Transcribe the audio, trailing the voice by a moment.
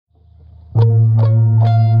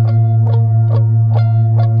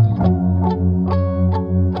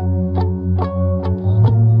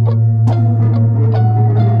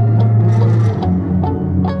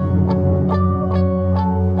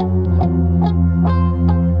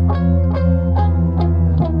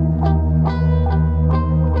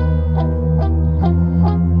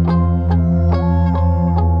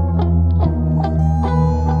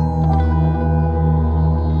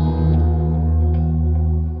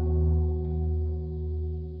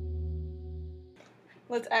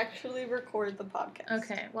Let's actually record the podcast.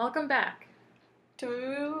 Okay, welcome back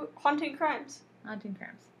to Haunting Crimes. Haunting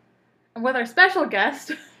Crimes. And with our special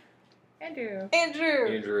guest, Andrew.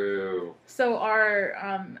 Andrew! So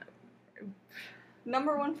our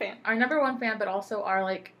number one fan. Our number one fan, but also our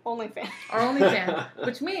only fan. Our only fan.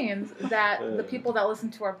 Which means that the people that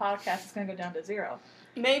listen to our podcast is going to go down to 0.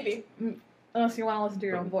 Maybe. Unless you want to listen to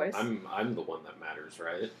your own voice. I'm the one that matters,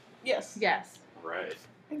 right? Yes. Yes. Right.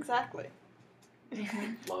 Exactly.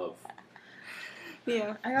 Love.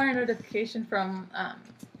 Yeah. I got a notification from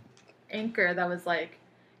Anchor that was like,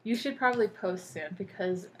 you should probably post soon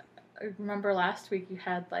because I remember last week you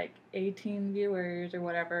had 18 viewers or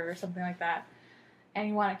whatever or something like that, and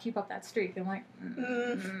you want to keep up that streak. I'm like,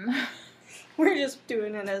 We're just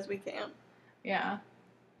doing it as we can. Yeah.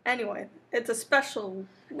 Anyway, it's a special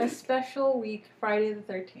week. A special week, Friday the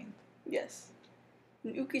 13th. Yes.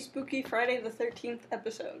 An Ookie Spooky Friday the 13th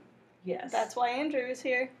episode. Yes. That's why Andrew is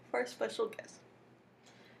here for a special guest.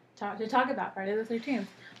 To talk about Friday the 13th.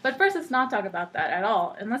 But first, let's not talk about that at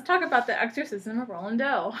all. And let's talk about the exorcism of Roland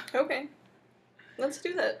Doe. Okay. Let's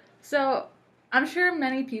do that. So, I'm sure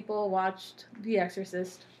many people watched The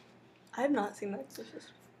Exorcist. I have not seen The Exorcist.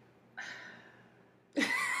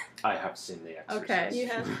 I have seen The Exorcist. Okay. You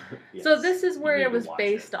have? Yes. So this is where You it need was to watch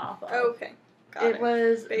based it. off of. Okay. Got it.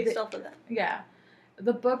 Was based off of that. Yeah.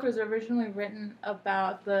 The book was originally written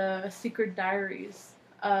about the secret diaries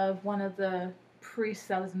of one of the priests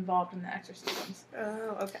that was involved in the exorcisms.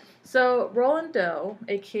 Oh, okay. So Roland Doe,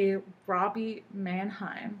 aka Robbie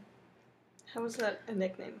Mannheim. How was that a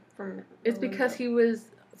nickname from It's Roland because Doe? he was...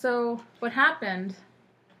 So, what happened...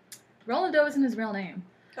 Roland Doe isn't his real name.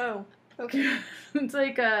 Oh, okay. It's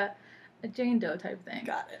like a Jane Doe type thing.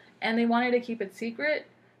 Got it. And they wanted to keep it secret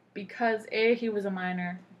because A, he was a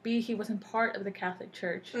minor, B, he wasn't part of the Catholic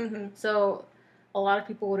Church. Mm-hmm. So a lot of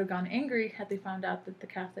people would have gone angry had they found out that the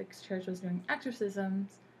Catholic Church was doing exorcisms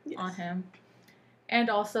on him. And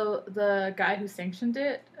also, the guy who sanctioned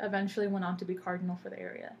it eventually went on to be cardinal for the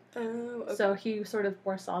area. Oh, okay. So he sort of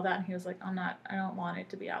foresaw that, and he was like, I don't want it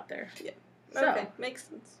to be out there. Yeah. So, Okay, makes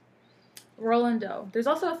sense. Roland Doe. There's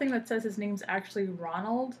also a thing that says his name's actually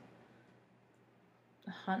Ronald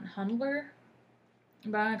Hundler.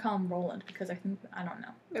 But I'm going to call him Roland because I don't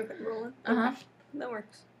know. Okay, Roland. Uh-huh. Okay. That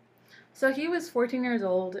works. So he was 14 years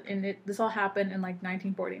old, and this all happened in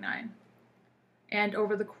 1949. And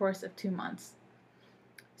over the course of 2 months.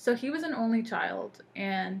 So he was an only child,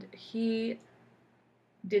 and he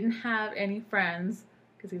didn't have any friends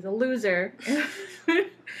because he's a loser.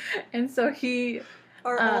 And so he...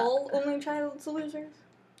 Are all only childs losers?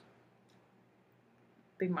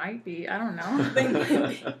 They might be. I don't know. They might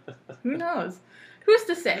be. Who knows? Who's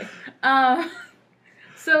to say?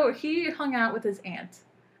 So he hung out with his aunt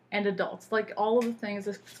and adults. All of the things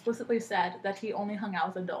explicitly said that he only hung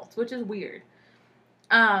out with adults, which is weird.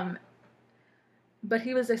 But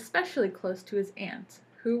he was especially close to his aunt,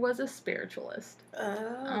 who was a spiritualist. Oh.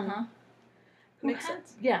 Uh-huh. Makes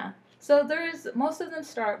sense. Yeah. So most of them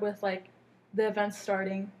start with, the events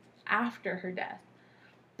starting after her death.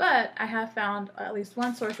 But I have found at least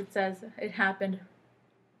one source that says it happened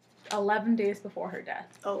 11 days before her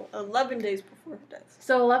death. Oh, 11 days before her death.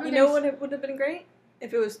 So 11 days... You know what it would have been great?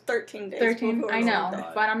 If it was 13 days 13, before I her know,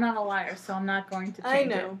 death. but I'm not a liar, so I'm not going to change I it.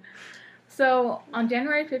 know. So, on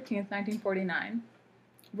January 15th, 1949,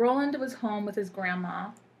 Roland was home with his grandma,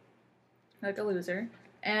 like a loser,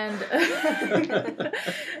 and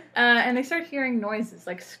and they start hearing noises,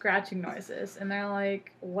 scratching noises, and they're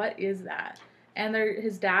like, what is that? And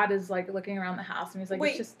his dad is, looking around the house, and he's like, Wait,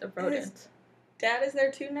 it's just a rodent. his dad is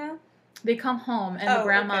there too now? They come home, and the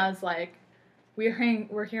grandma's like, we're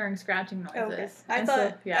hearing scratching noises. Okay. I and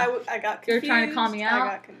thought, so, yeah. I got confused. You're trying to call me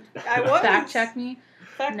out? I was. Fact check me?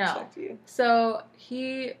 Fact No. checked you. So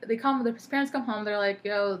his parents come home, they're like,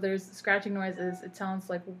 yo, there's scratching noises, it sounds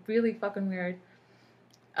really fucking weird.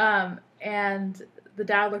 And the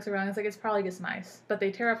dad looks around, he's like, it's probably just mice. But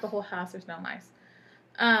they tear up the whole house, there's no mice.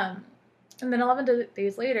 And then 11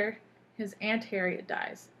 days later, his Aunt Harriet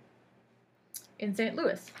dies. In St.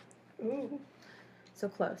 Louis. Ooh. So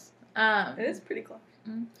close. It is pretty close.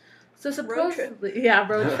 So supposedly,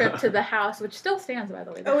 road trip to the house, which still stands, by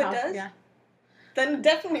the way. The it house, does? Yeah. Then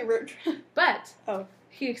definitely road trip. But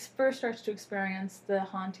he first starts to experience the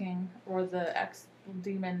haunting or the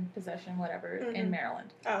demon possession, whatever, in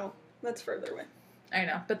Maryland. Oh, that's further away. I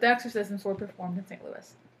know, but the exorcisms were performed in St.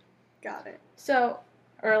 Louis. Got it. So,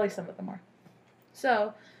 or at least some of them were.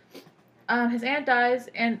 So, his aunt dies,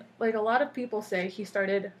 and a lot of people say he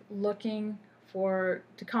started looking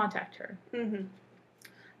to contact her. Mm-hmm.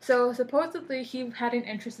 So supposedly he had an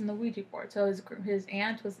interest in the Ouija board. So his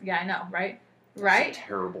aunt was, I know, right? Right? It's a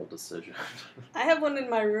terrible decision. I have one in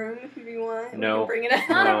my room if you want. No. We can bring it It's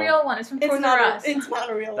not out. a real one. It's from Toys R Us. It's not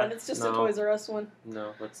a real one. It's just a No. Toys R Us one.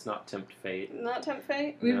 No, let's not tempt fate. Not tempt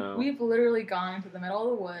fate. No. We've literally gone into the middle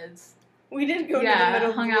of the woods. We did go to the middle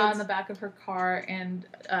of hung the out woods. in the back of her car and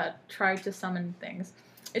tried to summon things.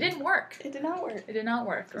 It didn't work. It did not work. It did not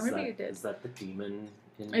work. Or Is maybe that, it did. Is that the demon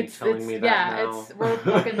in me It's telling me that yeah. now? We're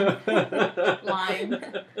fucking lying.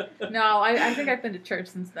 No, I think I've been to church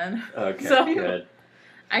since then. Okay, So- good.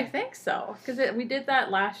 I think so because we did that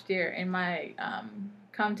last year, and my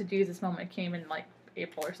come to Jesus moment came in like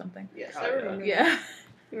April or something. Yes, Oh, I yeah. remember. Yeah.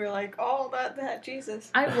 You were like, all about that, Jesus.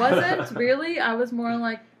 I wasn't really. I was more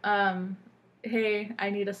like, hey, I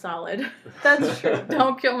need a solid. That's true.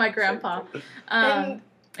 Don't kill my grandpa. And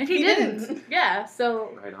And he he didn't. didn't. Yeah,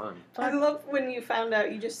 so Right on. I love when you found out.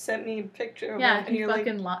 You just sent me a picture of yeah, him, and he you're like,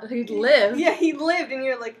 fucking he lived. yeah, he lived, and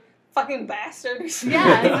you're like, fucking bastard or something.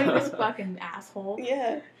 Yeah, it's like this fucking asshole.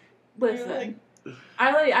 Yeah. Listen, You're like-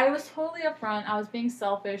 I was totally upfront. I was being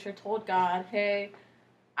selfish. I told God, hey,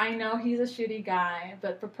 I know he's a shitty guy,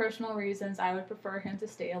 but for personal reasons, I would prefer him to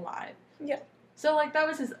stay alive. Yeah. So like that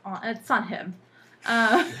was it's on him.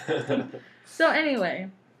 So anyway,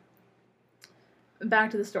 back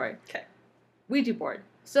to the story. Okay. Ouija board.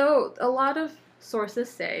 So a lot of sources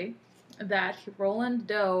say that Roland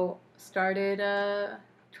Doe started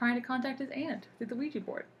trying to contact his aunt through the Ouija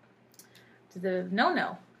board. The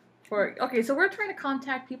no. Okay, so we're trying to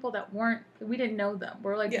contact people that we didn't know them.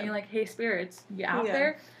 We're like Yeah. being like, hey spirits, you out Yeah.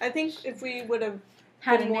 there? I think if we would have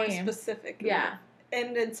Had been a more name. specific, it Yeah. would've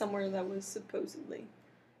ended somewhere that was supposedly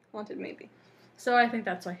haunted, maybe. So I think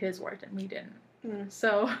that's why his worked and we didn't. Mm.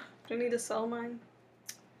 So Do I need to sell mine?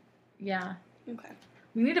 yeah. Okay.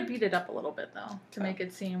 We need to beat it up a little bit though to make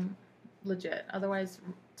it seem legit. Otherwise,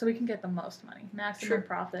 so we can get the most money, maximum Sure.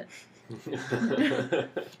 profit.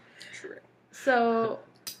 True. So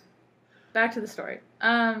back to the story.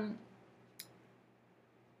 So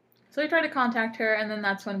we tried to contact her, and then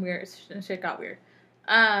that's when shit got weird.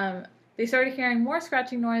 They started hearing more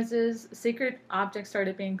scratching noises. Sacred objects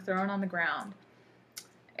started being thrown on the ground,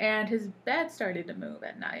 and his bed started to move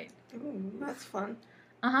at night. Ooh, that's fun.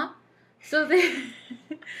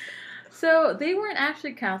 So they weren't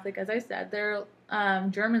actually Catholic, as I said. They're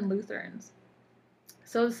German Lutherans.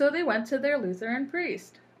 So they went to their Lutheran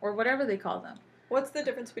priest, or whatever they call them. What's the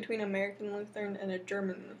difference between American Lutheran and a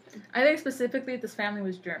German Lutheran? I think specifically this family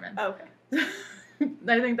was German. Oh, okay.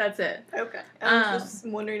 I think that's it. Okay. I was just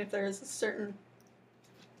wondering if there is a certain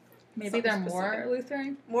Maybe they're more specific.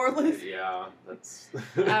 Lutheran. more Lutheran. Yeah, that's.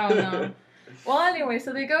 I don't know. Well, anyway,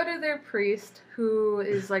 so they go to their priest, who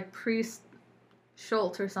is like Priest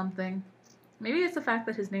Schultz or something. Maybe it's the fact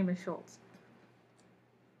that his name is Schultz.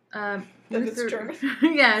 Like it's German?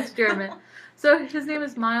 Yeah, it's German. So his name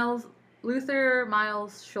is Luther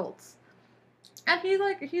Miles Schultz. And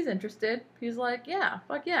he's interested. He's like, yeah,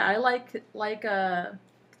 fuck yeah, I like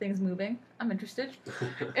things moving. I'm interested.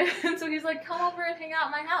 And so he's like, come over and hang out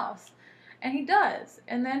at my house. And he does.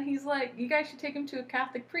 And then he's like, you guys should take him to a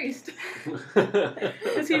Catholic priest.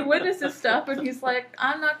 Because he witnesses stuff and he's like,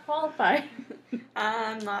 I'm not qualified.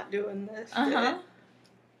 I'm not doing this. Uh-huh.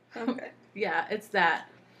 Okay. Yeah, it's that.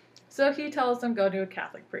 So he tells them go to a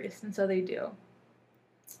Catholic priest. And so they do.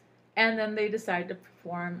 And then they decide to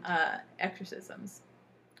perform exorcisms.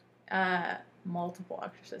 Multiple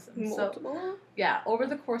exorcisms. Multiple? So, yeah, over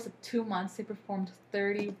the course of 2 months, they performed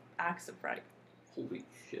 30 acts of fright. Holy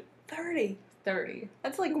shit. 30. 30.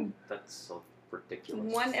 That's like That's so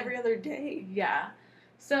ridiculous. one every other day. Yeah.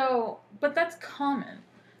 So, but that's common.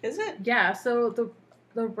 Is it? Yeah, so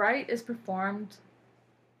the rite is performed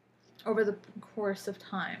over the course of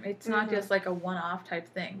time. It's not Mhm. just like a one-off type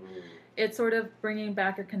thing. Mm. It's sort of bringing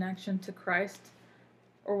back a connection to Christ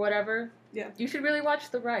or whatever. Yeah. You should really watch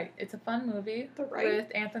The Rite. It's a fun movie The Rite?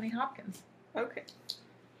 with Anthony Hopkins. Okay.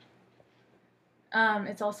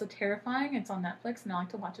 It's also terrifying. It's on Netflix, and I like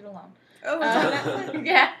to watch it alone. Oh, it's on Netflix?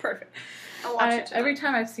 Yeah. Perfect. I'll watch it tonight. Every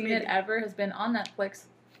time I've seen it Maybe. ever has been on Netflix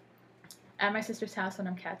at my sister's house when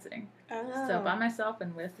I'm cat sitting. Oh. So by myself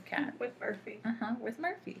and with the cat. With Murphy. With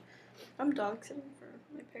Murphy. I'm dog sitting for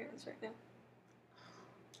my parents right now.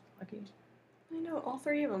 Lucky. I know, all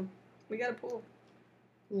three of them. We got a pool.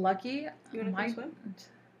 Lucky. You wanna go swim?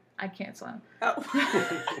 I can't swim. Oh.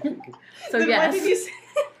 So Then yes. Why did you say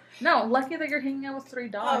No, lucky that you're hanging out with 3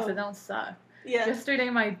 dogs Oh. that don't suck. Yeah. Yesterday,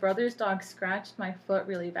 my brother's dog scratched my foot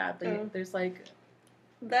really badly. Oh. There's like,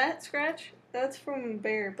 That scratch, that's from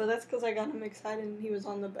Bear, but that's because I got him excited and he was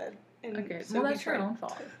on the bed. And okay, so well he that's your tried- own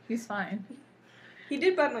fault. He's fine. He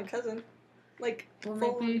did bite my cousin. Like, Well,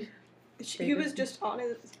 full maybe. on. He was just on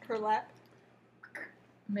her lap.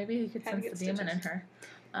 Maybe he could Had to sense get the demon in stitches.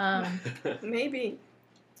 her. Maybe.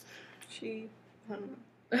 I don't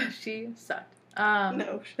know. She sucked.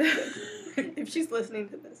 No, she didn't. If she's listening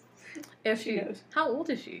to this, if she knows. How old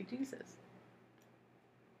is she? Jesus.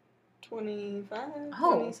 25,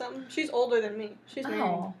 Oh. 20 something. She's older than me. She's married.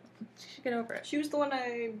 Oh, she should get over it. She was the one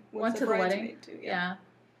I Went was to the wedding? bridesmaid to. Yeah.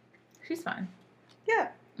 She's fine. Yeah.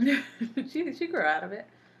 she grew out of it.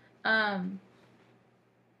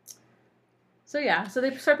 So yeah, so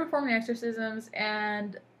they start performing exorcisms,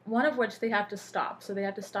 and one of which they have to stop. So they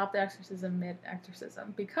have to stop the exorcism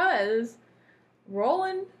mid-exorcism because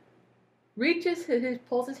Roland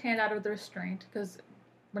pulls his hand out of the restraint, because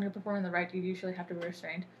when you're performing the rite, you usually have to be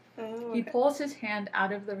restrained. Oh, He okay. pulls his hand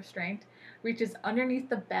out of the restraint, reaches underneath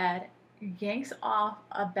the bed, yanks off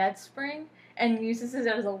a bed spring, and uses it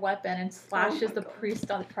as a weapon and slashes my the God. priest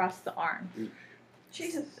across the arm.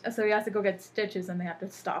 Jesus. So he has to go get stitches, and they have to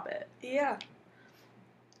stop it. Yeah.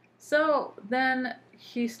 So then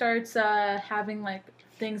he starts having like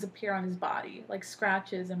things appear on his body, like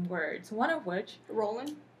scratches and words. One of which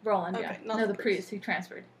Roland? Roland, Okay, yeah, not no, the the priest. He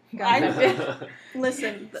transferred. He I- got infected.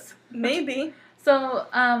 Listen, maybe. So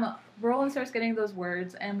Roland starts getting those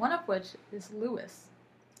words, and one of which is Louis,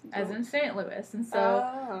 as in St. Louis. And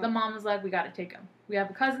so the mom was like, "We got to take him. We have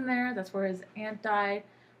a cousin there. That's where his aunt died.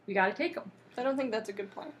 We got to take him." I don't think that's a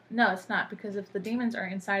good plan. No, it's not, because if the demons are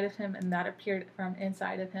inside of him and that appeared from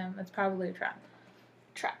inside of him, it's probably a trap.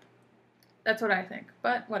 Trap. That's what I think,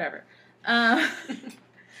 but whatever.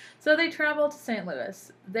 So they travel to St.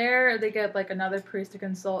 Louis. There they get like another priest to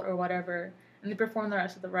consult or whatever, and they perform the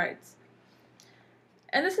rest of the rites.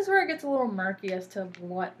 And this is where it gets a little murky as to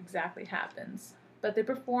what exactly happens. But they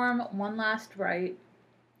perform one last rite,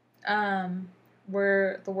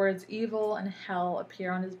 where the words evil and hell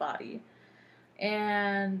appear on his body.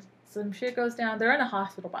 And some shit goes down. They're in a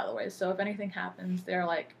hospital, by the way, so if anything happens,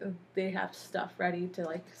 they have stuff ready to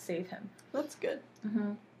like save him. That's good.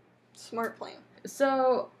 Mm-hmm. Smart plan.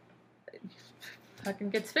 So, fucking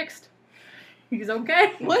gets fixed. He's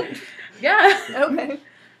okay. What? Yeah. Okay.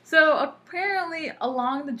 So apparently,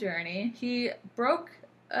 along the journey, he broke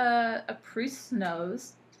a priest's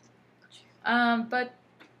nose, but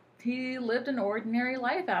he lived an ordinary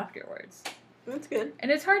life afterwards. That's good.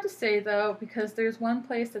 And it's hard to say, though, because there's one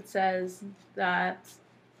place that says that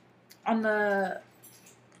on the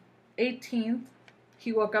 18th,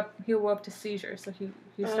 he woke to seizures. So he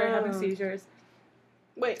started having seizures.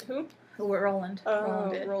 Wait, who? Roland.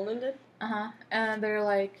 Roland did. Roland did? Uh-huh. And they're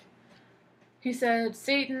like, he said,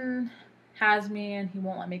 Satan has me and he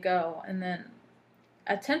won't let me go. And then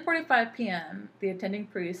at 10:45 p.m., the attending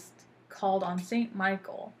priest called on St.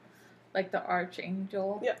 Michael, like the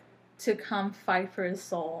archangel, Yep. to come fight for his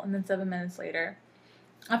soul. And then 7 minutes later,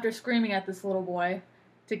 after screaming at this little boy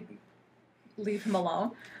to leave him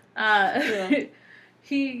alone, Yeah.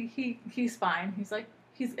 he's fine. He's like,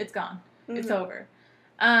 it's gone. Mm-hmm. It's over.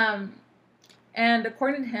 And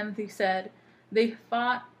according to him, he said they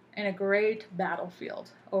fought in a great battlefield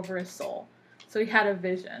over his soul. So he had a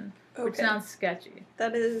vision, which Okay. sounds sketchy.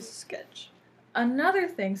 That is sketch. Another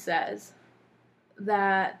thing says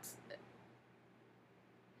that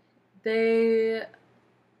the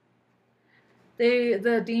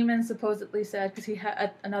demon supposedly said, because he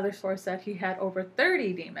had another source said he had over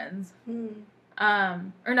 30 demons,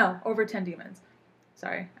 or no, over 10 demons.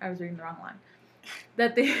 Sorry, I was reading the wrong line.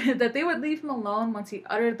 That they would leave him alone once he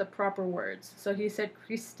uttered the proper words. So he said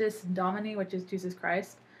Christus Domini, which is Jesus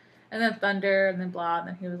Christ, and then thunder, and then blah, and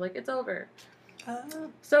then he was like, it's over.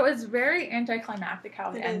 So it's very anticlimactic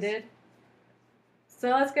how it ended. So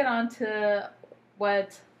let's get on to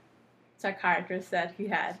what psychiatrist said he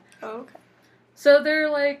had. Oh, okay. So they're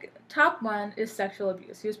like, top one is sexual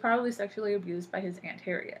abuse. He was probably sexually abused by his Aunt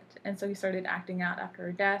Harriet, and so he started acting out after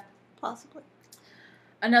her death. Possibly.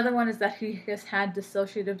 Another one is that he has had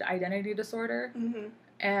dissociative identity disorder, Mm-hmm.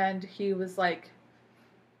 and he was like,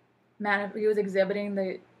 he was exhibiting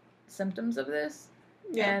the symptoms of this,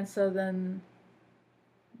 Yeah. and so then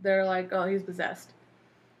they're like, oh, he's possessed.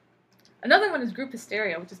 Another one is group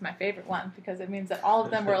hysteria, which is my favorite one, because it means that all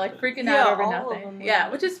of them were like freaking out over all of nothing. them were. Yeah,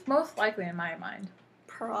 which is most likely in my mind.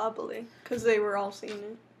 Probably. Because they were all seeing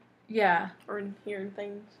it. Yeah. Or hearing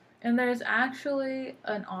things. And there's actually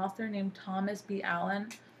an author named Thomas B. Allen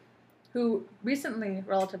who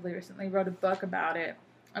relatively recently, wrote a book about it,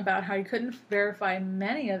 about how he couldn't verify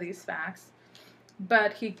many of these facts,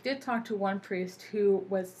 but he did talk to one priest who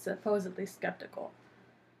was supposedly skeptical.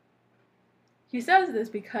 He says this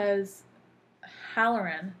because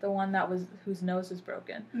Halloran, the one whose nose was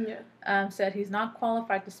broken, said he's not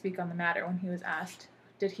qualified to speak on the matter when he was asked,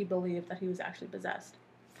 did he believe that he was actually possessed?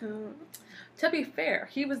 To be fair,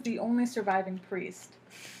 he was the only surviving priest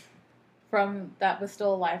that was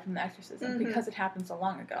still alive from the exorcism because it happened so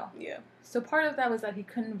long ago. Yeah. So part of that was that he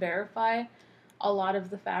couldn't verify a lot of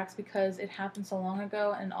the facts because it happened so long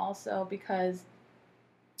ago, and also because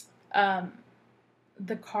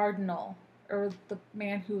the cardinal, or the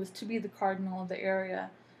man who was to be the cardinal of the area,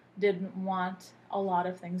 didn't want a lot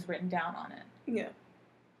of things written down on it. Yeah.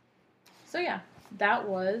 So yeah, that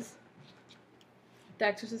was The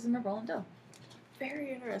Exorcism of Roland Doe.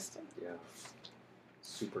 Very interesting. Yeah.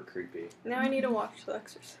 Super creepy. Now I need to watch The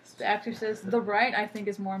Exorcist. The Exorcist, The Rite, I think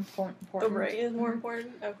is more important. The Rite is more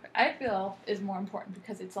important? Okay. I feel is more important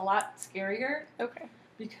because it's a lot scarier. Okay.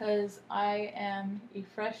 Because I am a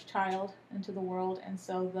fresh child into the world, and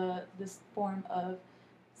so this form of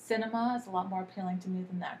cinema is a lot more appealing to me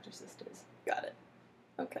than The Exorcist is. Got it.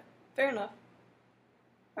 Okay. Fair enough.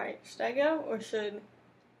 Alright, should I go or should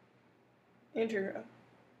Andrew go?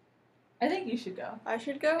 I think you should go. I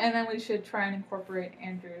should go? And then we should try and incorporate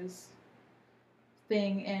Andrew's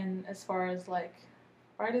thing in as far as, like,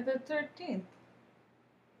 Friday the 13th.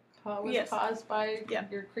 Was caused by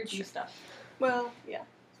your creepy stuff. Well, yeah.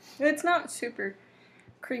 It's not super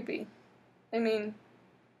creepy. I mean,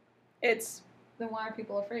 it's... Then why are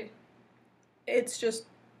people afraid? It's just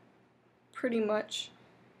pretty much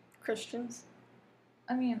Christians.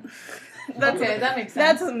 I mean, that makes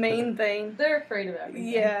sense. That's the main thing. They're afraid of everything.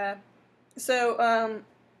 Yeah. So,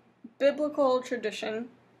 biblical tradition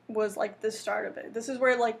was, like, the start of it. This is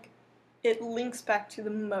where, like, it links back to the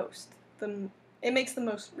most. It makes the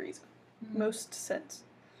most reason. Most sense.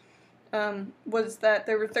 Was that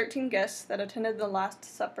there were 13 guests that attended the Last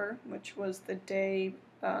Supper, which was the day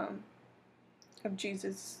of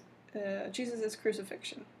Jesus'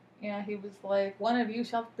 crucifixion. Yeah, he was like, one of you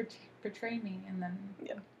shall betray me, and then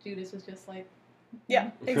Judas was just like...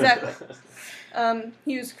 Yeah, exactly.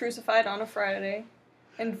 He was crucified on a Friday,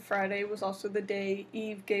 and Friday was also the day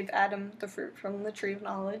Eve gave Adam the fruit from the tree of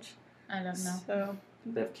knowledge. I don't know. So...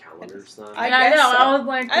 They have calendars then? I know. so. I was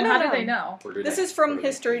like, I don't how know. do they know? This is from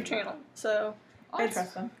History Channel, so... I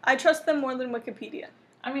trust them. I trust them more than Wikipedia.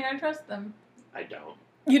 I mean, I trust them. I don't.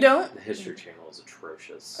 You don't? The History Channel is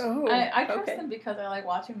atrocious. Oh, I trust them because I like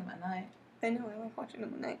watching them at night. I know, I like watching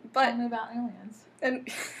them at night. But... Tell me about aliens. And...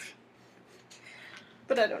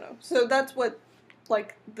 But I don't know. So that's what,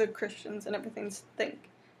 like, the Christians and everything think.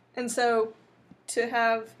 And so, to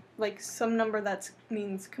have, like, some number that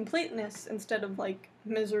means completeness instead of, like,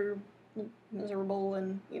 miserable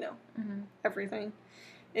and, you know, everything,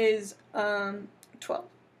 is 12.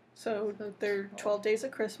 So there are 12 days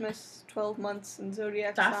of Christmas, 12 months, and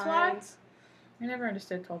zodiac signs. Why? I never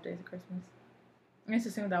understood 12 days of Christmas. I just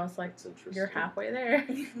assumed that was, like, you're halfway there.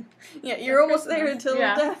 Yeah, you're almost there until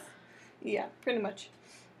death. Yeah, pretty much.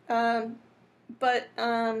 So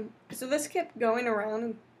this kept going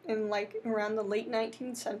around in like around the late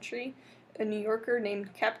 19th century. A New Yorker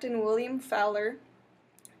named Captain William Fowler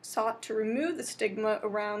sought to remove the stigma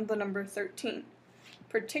around the number 13,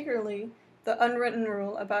 particularly the unwritten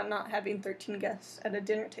rule about not having 13 guests at a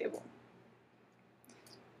dinner table.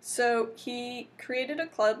 So he created a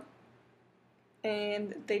club,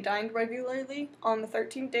 and they dined regularly on the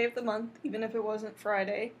 13th day of the month, even if it wasn't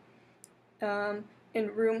Friday.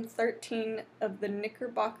 In room 13 of the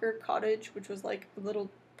Knickerbocker Cottage, which was like a little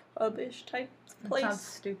pub-ish type place. That sounds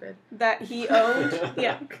stupid. That he owned.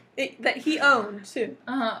 Yeah. That he owned, too.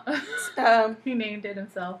 He named it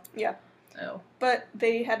himself. Yeah. Oh. But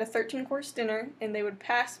they had a 13-course dinner, and they would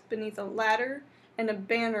pass beneath a ladder and a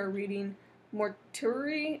banner reading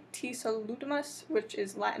Mortuari te salutamus, which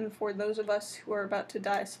is Latin for those of us who are about to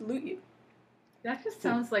die salute you. That just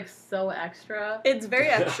sounds like so extra. It's very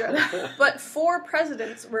extra. But 4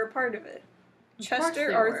 presidents were a part of it.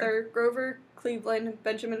 Chester Arthur, Grover Cleveland,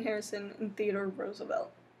 Benjamin Harrison, and Theodore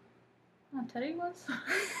Roosevelt. Oh, Teddy was?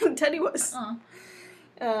 Teddy was. Oh.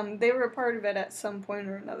 They were a part of it at some point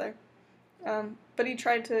or another. But he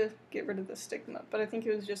tried to get rid of the stigma. But I think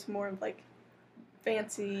it was just more of like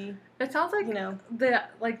fancy. It sounds like, you know,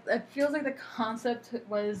 it feels like the concept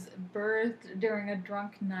was birthed during a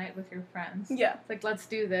drunk night with your friends. Yeah. It's like, let's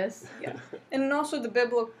do this. Yeah. And also the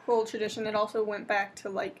biblical tradition, it also went back to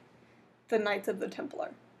like the Knights of the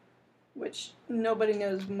Templar, which nobody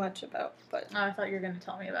knows much about. But I thought you were going to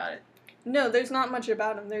tell me about it. No, there's not much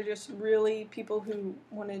about them. They're just really people who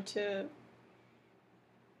wanted to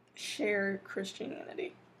share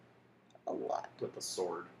Christianity a lot. With the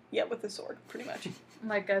sword. Yeah, with the sword, pretty much.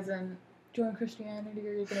 Like, as in, join Christianity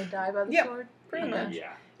or you're going to die by the sword? Pretty much.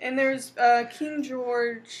 Yeah. And there's King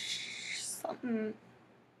George something,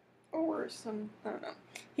 or some, I don't know.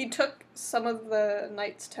 He took some of the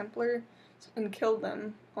Knights Templar and killed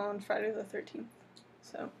them on Friday the 13th.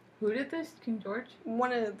 So, Who did this? King George?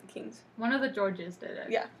 one of the kings. One of the Georges did it.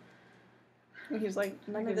 Yeah. And he was like,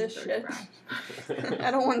 none of It was this George shit. Brown.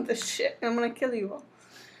 I don't want this shit. I'm gonna kill you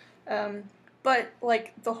all. But,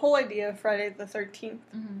 like, the whole idea of Friday the 13th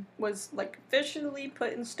Mhm. was, like, officially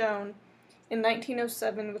put in stone in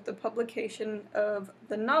 1907 with the publication of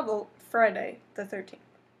the novel Friday the 13th,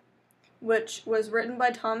 which was written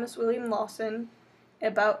by Thomas William Lawson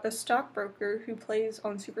about a stockbroker who plays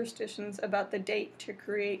on superstitions about the date to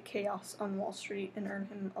create chaos on Wall Street and earn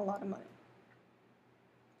him a lot of money.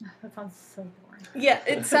 That sounds so boring. Yeah,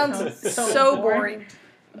 it sounds So so boring. boring.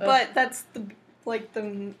 But that's the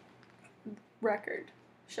record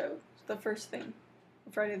show, the first thing,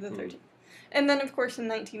 Friday the 13th. And then, of course, in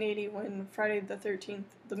 1980, when Friday the 13th,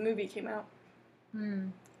 the movie came out,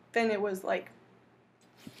 then it was like,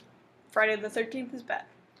 Friday the 13th is bad.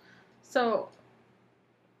 So,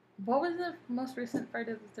 what was the most recent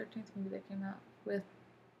Friday the 13th movie that came out with,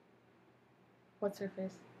 what's her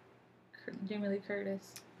face? Jamie Lee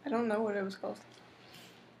Curtis. I don't know what it was called.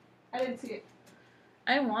 I didn't see it.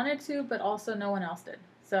 I wanted to, but also no one else did.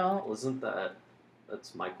 So, Wasn't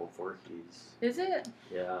that's Michael Voorhees? is it?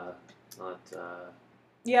 Yeah, not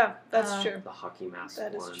Yeah, that's true. the hockey mask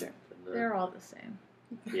That is one. true. And They're all the same.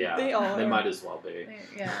 yeah, They all they are. might as well be.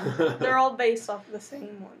 Yeah. They're all based off the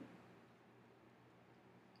same one.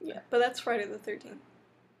 Yeah, but that's Friday the 13th.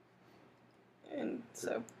 And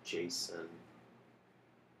so, Jason.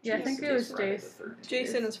 Yeah, I think it was Friday the Jason. 13th.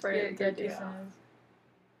 Jason is Friday the Yeah, 13th. Jason Yeah. is.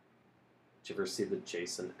 Did you ever see the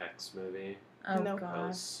Jason X movie? Oh, No. That God.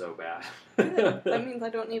 was so bad. Good. That means I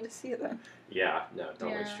don't need to see it then. Yeah, no,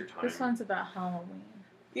 don't waste your time. This one's about Halloween.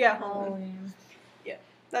 Yeah, Halloween.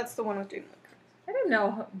 that's the one with Jamie Lee Curtis. I didn't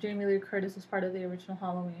know Jamie Lee Curtis was part of the original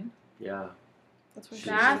Halloween. Yeah. That's what she she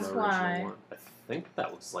was in That's the original why. one. I think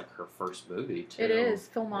that was like her first movie, too. It is.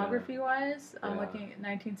 Filmography-wise, I'm Yeah. looking at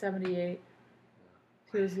 1978.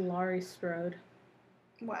 She was Laurie Strode.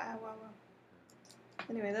 Wow.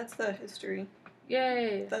 Anyway, that's the history.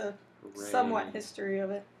 Yay! The Hooray. somewhat history of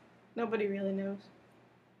it. Nobody really knows.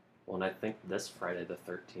 Well, and I think this Friday the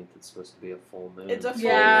 13th it's supposed to be a full moon. It's a full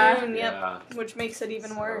Yeah. moon, yep. Yeah. Which makes it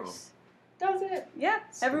even So- worse. Does it? Yeah,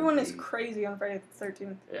 It's everyone gonna is be- crazy on Friday the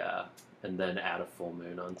 13th. Yeah. And then add a full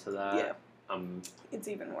moon onto that. Yeah. I'm It's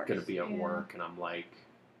even worse. gonna be at Yeah. work and I'm like,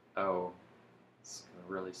 oh, it's gonna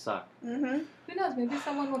really suck. Mm-hmm. Who knows? Maybe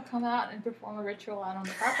someone will come out and perform a ritual out on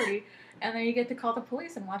the property, and then you get to call the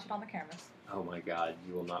police and watch it on the cameras. Oh my god,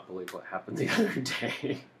 you will not believe what happened the other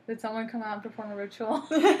day. Did someone come out and perform a ritual on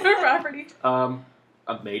the property?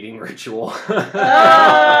 A mating ritual.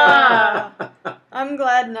 Ah! I'm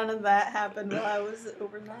glad none of that happened while I was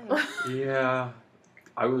overnight. Yeah.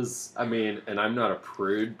 And I'm not a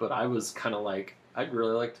prude, but I was kind of like, I'd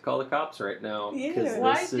really like to call the cops right now. Yeah. Because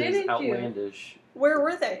Why this didn't is you? outlandish. Where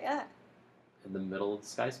were they at? In the middle of the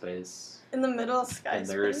sky space. In the middle of sky And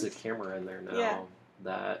there is a space? camera in there now Yeah.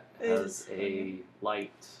 that It has is a funny.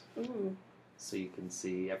 light Ooh. so you can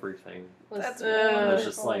see everything. That's And I was wonderful.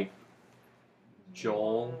 just like,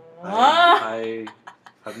 Joel, Ah.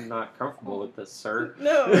 I'm not comfortable with this, sir.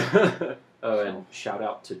 No. Oh, and shout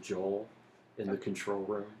out to Joel in the control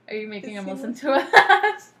room. Are you making Is him he listen to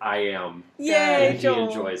us? I am. Yay, And he Joel.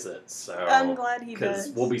 enjoys it, so. I'm glad he Because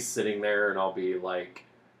does. we'll be sitting there and I'll be like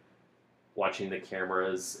watching the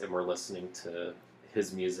cameras and we're listening to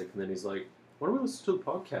his music, and then he's like, "Why don't we listen to the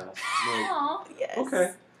podcast?" I'm like, Aw. Yes.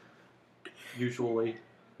 okay. Usually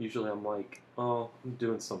I'm like, oh, I'm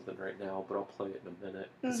doing something right now, but I'll play it in a minute.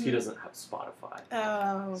 Because he Mhm. doesn't have Spotify.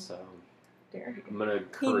 Oh. So Dare I'm going to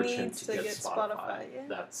encourage him needs to to get get Spotify. Spotify, yeah.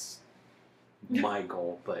 That's my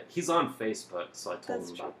goal. But he's on Facebook, so I told That's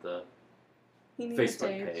him true. about the He needs Facebook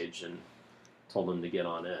page. page and told him to get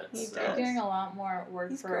on it. He so. You're does. doing a lot more work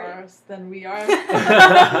He's for great. us than we are.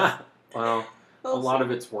 Well, a lot of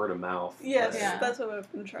it's word of mouth. Yes, but, Yeah. that's what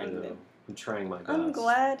I've been trying to do. I'm trying my best. I'm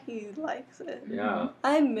glad he likes it. Yeah,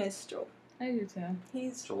 I miss Joel. I do too.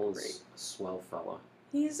 He's Joel's great. a swell fella.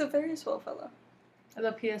 He's a very swell fellow.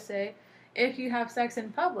 The PSA: if you have sex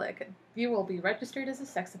in public, you will be registered as a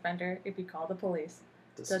sex offender if you call the police.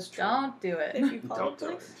 This So is true. don't do it. If you call Don't the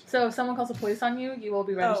do police. it. So if someone calls the police on you, you will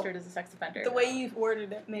be registered as a sex offender. The way you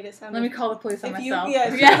worded it made it sound Let me like call the police on If you- myself.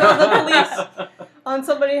 yeah, if you call the on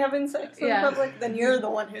somebody having sex in Yeah. public, then you're the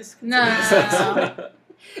one who's No.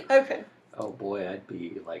 Okay. Oh boy, I'd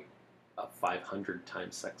be like a 500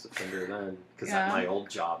 times sex offender then. Because Yeah. at my old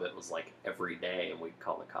job, it was like every day, and we'd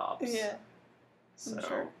call the cops. Yeah, So I'm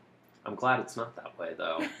sure. I'm glad it's not that way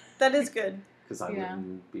though, that is good. because I Yeah.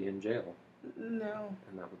 wouldn't be in jail, No.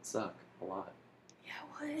 and that would suck a lot. Yeah,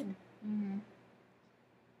 it would. Mhm.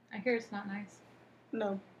 I hear it's not nice.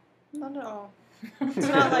 No, not at all. It's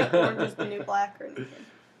not like Orange is the New Black or anything.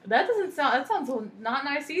 That sounds not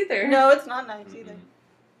nice either. No, it's not nice either. Mm-mm.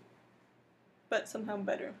 But somehow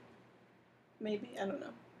better. Maybe, I don't know.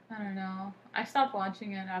 I don't know. I stopped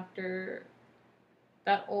watching it after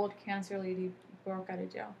that old cancer lady broke out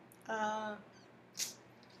of jail.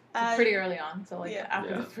 Pretty early on, so like Yeah.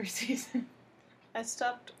 after Yeah. the first season. I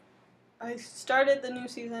started the new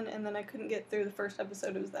season and then I couldn't get through the first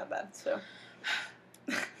episode. It was that bad, so.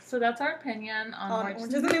 So that's our opinion on On Orange is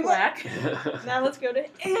the New Black. Now let's go to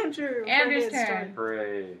Andrew. for Andrew's his turn. story.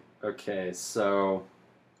 Hooray. Okay, so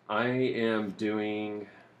I am doing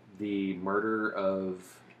the murder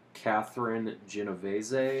of Catherine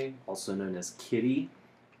Genovese, also known as Kitty.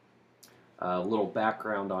 A little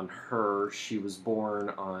background on her. She was born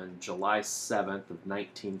on July 7th of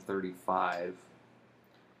 1935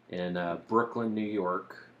 in Brooklyn, New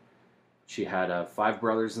York. She had 5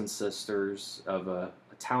 brothers and sisters of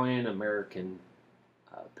Italian-American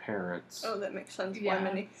parents. Oh, that makes sense. Yeah. Why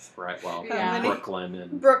many? Right, well, Yeah. Brooklyn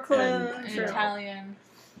and... Brooklyn. and, In you know, Italian,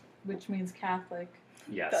 which means Catholic.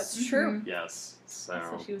 Yes. That's true. Mhm. Yes. So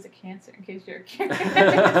So... she was a Cancer, in case you're curious.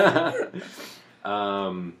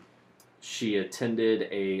 She attended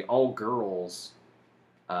a all-girls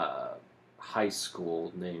high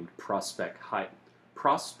school named Prospect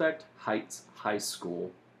Heights High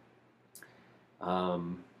School.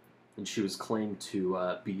 And she was claimed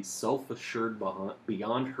to be self-assured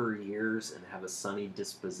beyond her years and have a sunny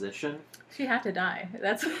disposition. She had to die.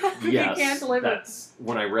 That's Yes, you can't live with. that's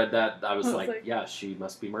when I read that. I was I was like, like- yeah, she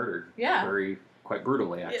must be murdered. Yeah. Quite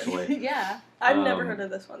brutally, actually. Yeah. I've never Um, heard of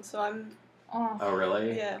this one, so I'm. Oh, Oh,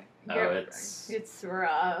 really? Yeah. Oh, you're- it's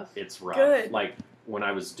rough. it's rough. Good. Like when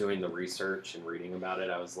I was doing the research and reading about it,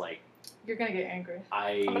 I was like, You're gonna get angry.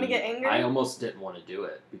 I'm gonna get angry? I almost didn't want to do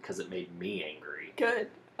it because it made me angry. Good.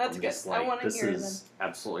 That's I'm good. just like, I want to this hear it is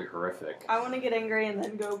absolutely horrific. then. I want to get angry and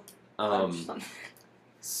then go punch something. I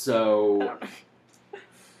So don't know.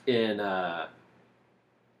 in around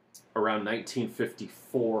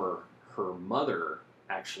 1954, her mother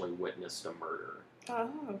actually witnessed a murder,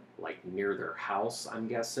 Oh. like near their house, I'm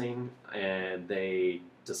guessing, and they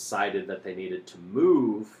decided that they needed to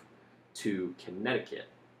move to Connecticut.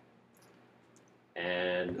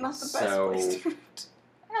 And Not the best so place to.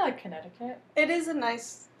 I like Connecticut. It is a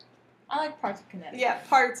nice. I like parts of Connecticut. Yeah,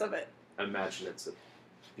 parts of it. I imagine it's a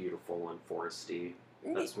beautiful and foresty.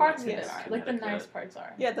 That's what Parts I of think it of are. Like the nice Connecticut. parts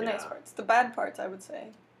are. Yeah, the nice Yeah. parts. The bad parts, I would say.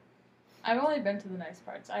 I've only been to the nice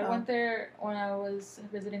parts. I Oh. went there when I was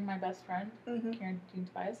visiting my best friend, Mm-hmm. Karen Jean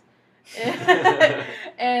Tobias.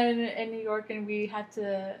 and in New York, and we had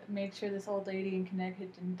to make sure this old lady in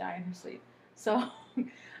Connecticut didn't die in her sleep. So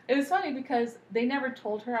it was funny because they never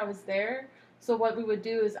told her I was there. So what we would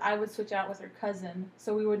do is I would switch out with her cousin.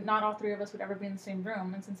 So we would not all 3 of us would ever be in the same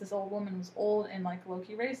room. And since this old woman was old and like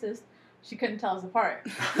low-key racist, she couldn't tell us apart.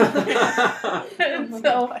 And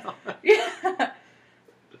so yeah,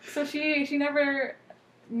 so she never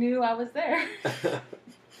knew I was there.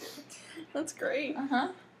 That's great. Uh-huh.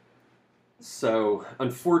 So,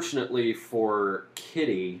 unfortunately for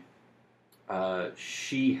Kitty,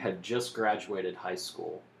 she had just graduated high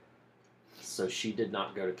school. So she did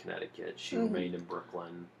not go to Connecticut. She Mhm. remained in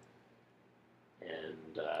Brooklyn.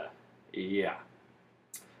 And, yeah.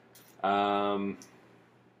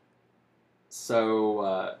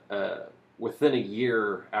 Within a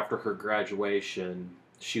year after her graduation,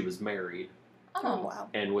 she was married. Oh, Oh. wow.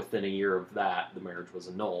 And within a year of that, the marriage was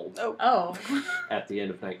annulled Oh, Oh. at the end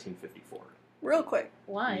of 1954. real quick.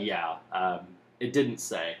 Why? Yeah, it didn't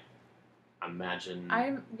say. Imagine.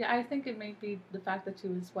 I think it may be the fact that she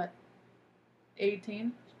was what,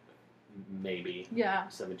 18? Maybe Yeah.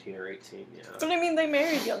 17 or 18. Yeah. But I mean, they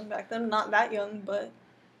married young back then. Not that young, but.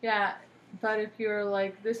 Yeah. But if you're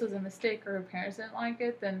like, this was a mistake or her parents didn't like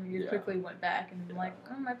it, then you Yeah. quickly went back and Yeah. like,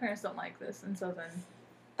 oh, my parents don't like this. And so then,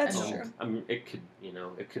 That's And- true. I mean, it could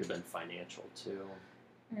have been financial too.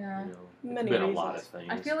 yeah. You know, Many been reasons. a lot of things.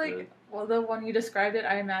 I feel like, well, the one you described it,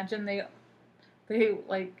 I imagine they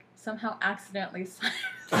like somehow accidentally signed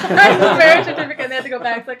the marriage certificate and they had to go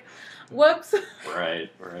back. It's like, whoops. but- right.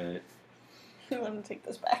 I want to take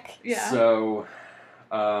this back. Yeah. So,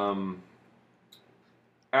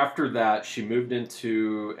 after that, she moved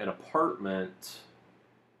into an apartment.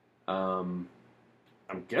 I'm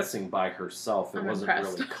guessing by herself. It I'm wasn't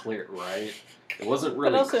impressed. really clear, right? It wasn't But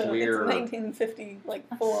really also, clear. it's 1950, like,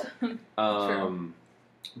 full.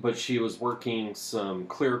 But she was working some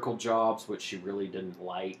clerical jobs, which she really didn't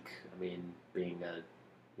like. I mean, you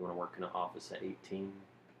want to work in an office at 18?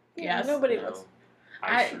 Yes. Nobody You know? does.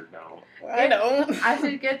 I sure don't. I don't. If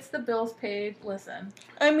it gets the bills paid, listen.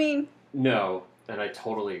 I mean, No, and I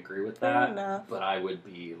totally agree with fair that. enough. But I would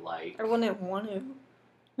be like, I wouldn't want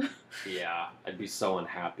to. yeah, I'd be so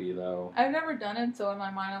unhappy though. I've never done it, so in my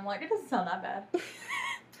mind, I'm like, it doesn't sound that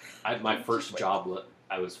bad. My first job,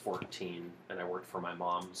 I was 14, and I worked for my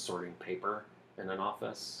mom sorting paper in an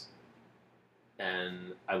office.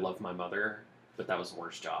 And I love my mother, but that was the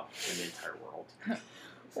worst job in the entire world.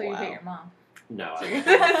 So you hate Wow. your mom. No,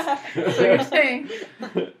 So you're saying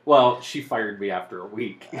well, she fired me after a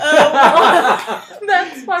week. Oh.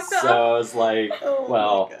 that's fucked So up. I was like, Oh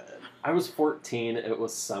well, my God. I was 14. It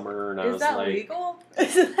was summer, and I Is was that like, legal?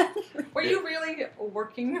 Were you really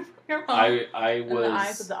working for your mom? I in the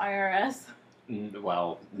eyes of was. the IRS?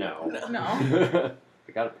 Well, no. No.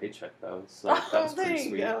 I got a paycheck though, so that Oh, was there pretty you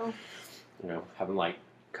sweet. go. You know, having like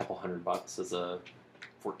a couple $100 as a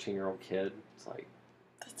 14-year-old kid, it's like,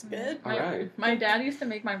 That's good. all right. My dad used to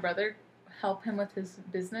make my brother help him with his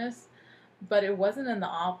business, but it wasn't in the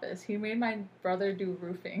office. He made my brother do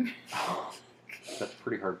roofing. That's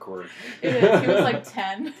pretty hardcore. It is. He was like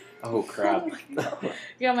 10. Oh crap! Oh my God.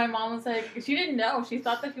 Yeah, my mom was like, she didn't know. She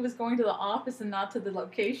thought that he was going to the office and not to the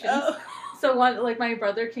location. Oh. So my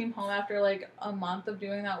brother came home after like a month of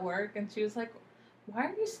doing that work, and she was like, "Why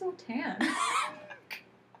are you so tan?"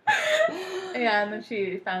 Yeah, and then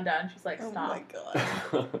she found out, and she's like, Oh "Stop." my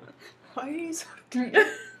God. Why are you so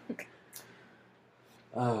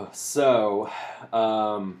So,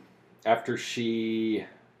 after she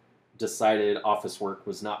decided office work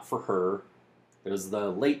was not for her, it was the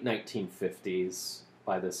late 1950s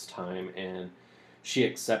by this time, and she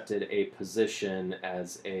accepted a position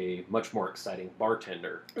as a much more exciting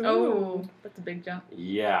bartender. Oh, that's a big jump.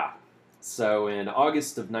 Yeah. So in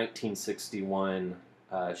August of 1961,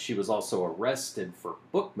 she was also arrested for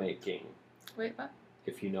bookmaking. Wait, what?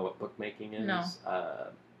 If you know what bookmaking is. No.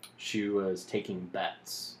 She was taking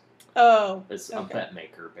bets. Oh. As a Okay. bet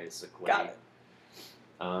maker, basically. Got it.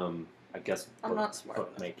 I guess I'm not smart enough.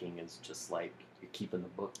 bookmaking is just like you're keeping the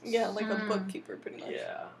books. Yeah, like a Mm. bookkeeper, pretty much.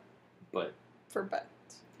 Yeah. But, For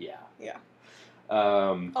bets. yeah. Yeah.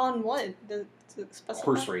 Um, On what? Does it specify?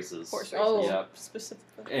 horse races. Horse races. Oh. Yep.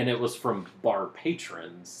 Specifically. And it was from bar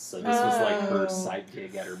patrons, so this was like her Oh. side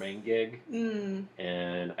gig at her main gig. Mm.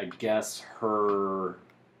 And I guess her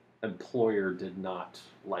employer did not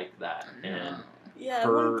like that. And Yeah, I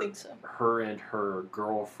Her- wouldn't think so. her and her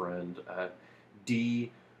girlfriend,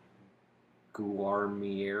 Dee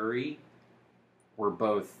Guarmieri, were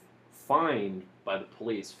both fined by the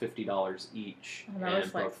police $50 each, Oh, that and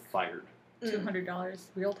was like- both fired. Mm. $200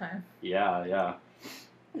 real time. Yeah.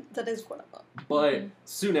 That is what I thought. But Mhm.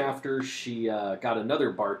 soon after, she got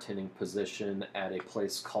another bartending position at a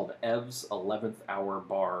place called Ev's 11th Hour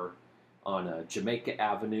Bar on Jamaica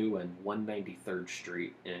Avenue and 193rd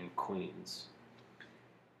Street in Queens.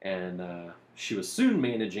 And she was soon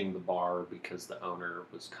managing the bar because the owner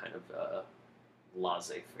was kind of a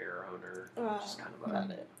laissez-faire owner. Just kind of got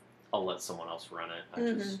a, it. I'll let someone else run it. I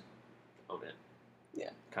Mhm. just own it. Yeah.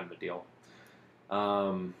 Kind of a deal.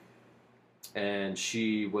 And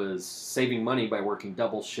she was saving money by working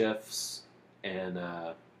double shifts. And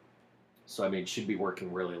so, I mean, she'd be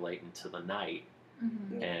working really late into the night.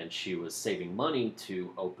 Mhm. And she was saving money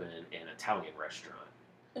to open an Italian restaurant.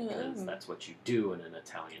 Because that's what you do in an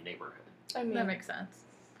Italian neighborhood. I mean, That makes sense.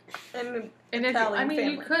 and And if Italian I mean, you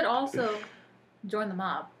family. could also join the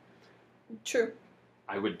mob. True.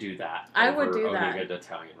 I would do that. I would over do owning that. an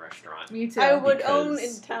Italian restaurant. Me too. I would own an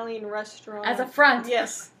because- Italian restaurant. As a front.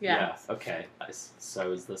 Yes. Yeah. Okay. Nice.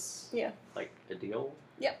 So is this Yeah. like a deal?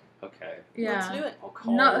 Yep. Okay. Yeah. Let's do it. I'll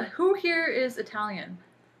call. No, who here is Italian?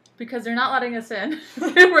 Because they're not letting us in.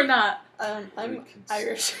 We're not. We I'm could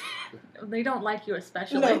Irish. They don't like you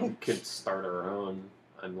especially. No. We could start our own.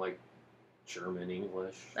 I'm like German,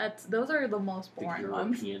 English. Those are the most The boring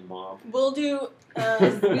ones. European mob. We'll do We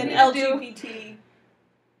an need to LGBT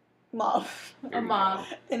mob There A you mob.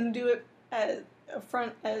 go. and do it as a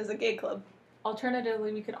front as a gay club.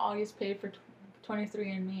 Alternatively, we could all just pay for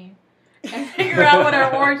 23andMe and figure out what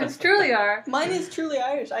our origins truly are. Mine is truly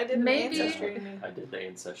Irish. I did Maybe- ancestry. I did the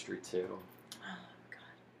ancestry too. Oh, God.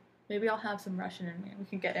 Maybe I'll have some Russian in me. We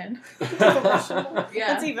can get in. Yeah.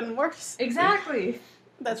 That's even worse. Exactly.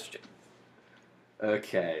 That's true.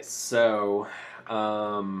 Okay, so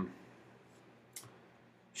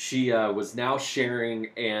she was now sharing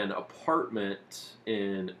an apartment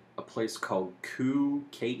in a place called Kew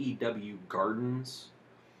Gardens.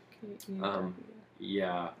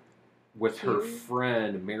 Yeah, with her Kew?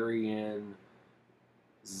 friend Marianne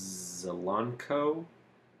Zelenko,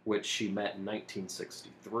 which she met in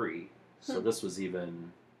 1963. So this was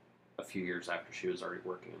even a few years after she was already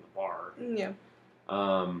working in the bar. Yeah.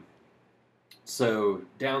 So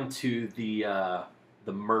down to the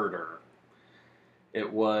murder.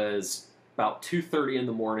 It was about 2:30 in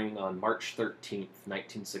the morning on March 13th,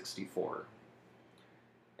 1964.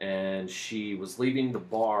 And she was leaving the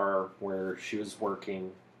bar where she was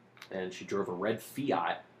working, and she drove a red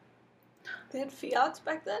Fiat. They had Fiats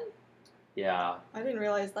back then? Yeah, I didn't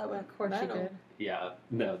realize that went. Of course that she did. yeah.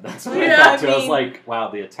 No, that's what Yeah, I thought I too. I was mean, like, wow,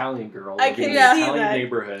 the Italian girl I living can in an see Italian that.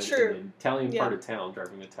 neighborhood True. in an Italian Yeah. part of town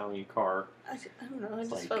driving an Italian car. I don't know. I It's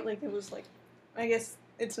just like- felt like it was like. I guess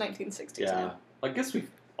it's 1960s Yeah. now. I guess we've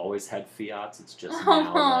always had Fiats. It's just Oh,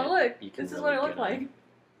 now that look, you can this is really what it looked get 'em. like.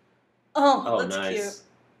 Oh, Oh, that's nice.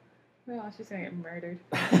 Well, she's gonna get murdered.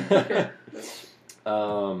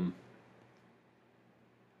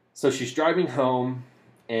 So she's driving home,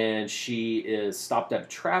 and she is stopped at a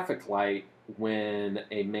traffic light when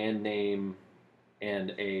a man named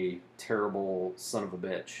and a terrible son of a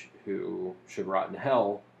bitch who should rot in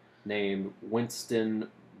hell named Winston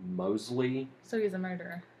Mosley. So he's a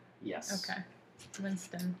murderer. Yes. Okay.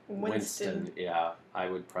 Winston Winston. Yeah, I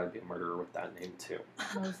would probably be a murderer with that name too.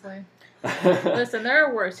 Mosley. Listen, there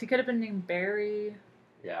are worse. He could have been named Barry,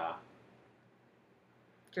 Yeah.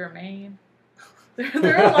 Jermaine.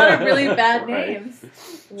 There are a lot of really bad Right. names.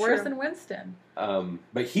 Worse True. than Winston.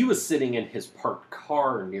 But he was sitting in his parked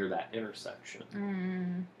car near that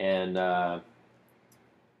intersection. And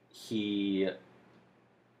he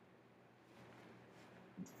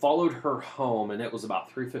followed her home, and it was about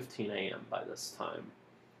 3:15 a.m. by this time.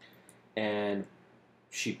 And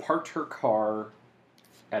she parked her car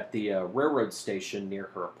at the railroad station near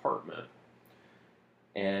her apartment,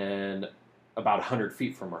 and about 100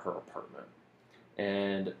 feet from her apartment.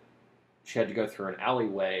 And she had to go through an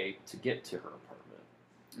alleyway to get to her apartment.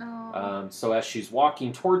 No. So as she's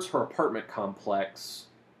walking towards her apartment complex,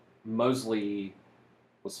 Mosley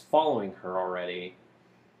was following her already,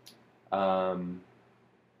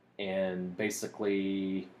 and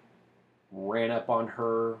basically ran up on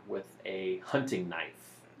her with a hunting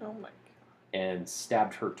knife Oh my god. and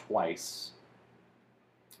stabbed her twice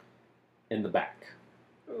in the back.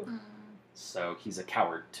 Ooh. So he's a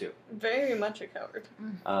coward too. Very much a coward.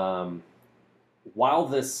 While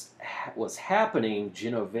this was happening,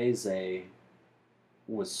 Genovese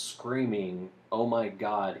was screaming, "Oh my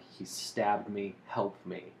God, he stabbed me, help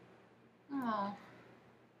me." Oh.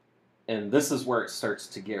 And this is where it starts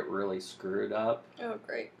to get really screwed up, Oh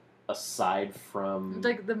great. aside from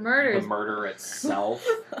Like the murders. the murder itself,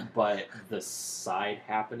 but the side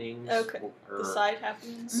happenings. Okay. are- The side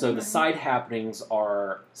happenings. So the Mhm. side happenings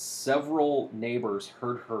are several neighbors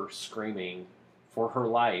heard her screaming for her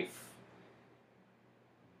life,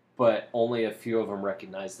 but only a few of them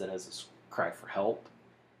recognized it as a cry for help.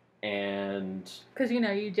 And Because,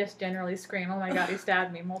 you just generally scream, oh my god, he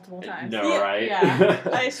stabbed me multiple times. no, Yeah. right? Yeah.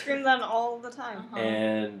 I scream that all the time. Uh-huh.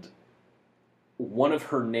 And one of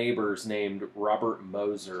her neighbors, named Robert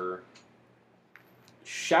Moser,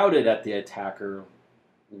 shouted at the attacker,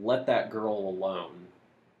 "Let that girl alone."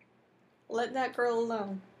 Let that girl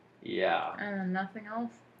alone. Yeah. And nothing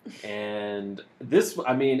else. And this,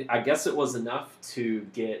 I mean, I guess it was enough to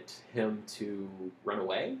get him to run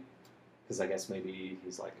away. Because I guess maybe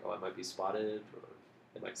he's like, oh, I might be spotted, or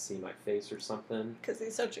they might see my face or something. Because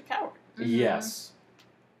he's such a coward. Mhm. Yes.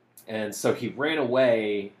 And so he ran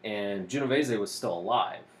away, and Genovese was still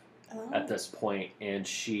alive Oh. at this point, and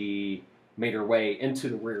she made her way into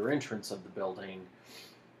the rear entrance of the building.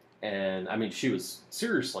 And, I mean, she was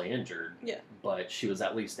seriously injured. Yeah. But she was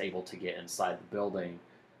at least able to get inside the building.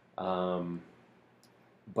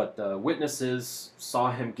 But the witnesses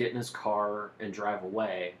saw him get in his car and drive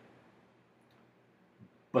away.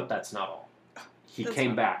 But that's not all. He That's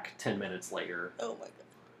came not- back 10 minutes later Oh my god.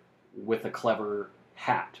 with a clever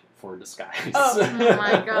hat for disguise. Oh. Oh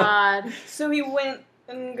my god. So he went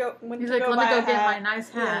He's to like, go let buy me a go get my hat. nice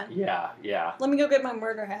hat. Yeah, yeah. Let me go get my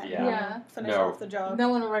murder hat. Yeah. Yeah. Finish No. off the job. No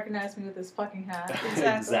one will recognize me with this fucking hat.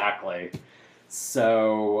 Exactly. Exactly.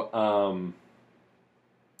 So,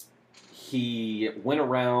 he went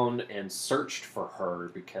around and searched for her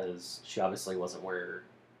because she obviously wasn't where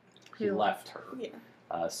he left her.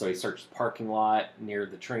 Yeah. So he searched the parking lot near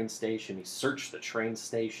the train station. He searched the train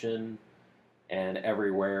station and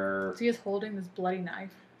everywhere. So he is holding this bloody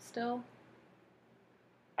knife still?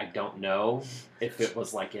 I don't know if it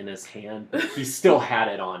was like in his hand, but he still had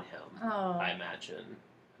it on him, Oh. I imagine.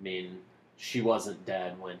 I mean, she wasn't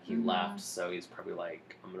dead when he Mhm. left, so he's probably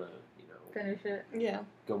like, I'm gonna, Finish it. Yeah.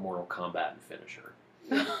 go Mortal Kombat and finish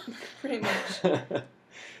her. Pretty much.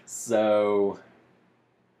 So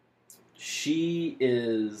she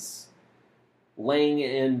is laying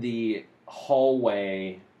in the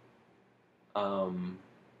hallway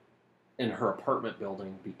in her apartment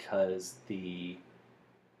building because the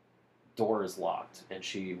door is locked and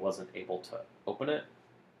she wasn't able to open it,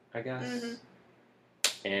 I guess. Mhm.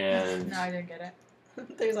 And No, I didn't get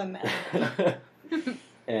it. There's a map.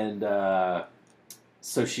 and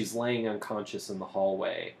so she's laying unconscious in the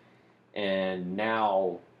hallway, and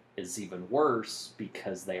now is even worse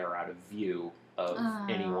because they are out of view of Oh.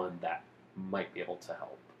 anyone that might be able to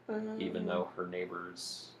help, even Mhm. though her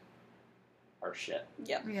neighbors are shit.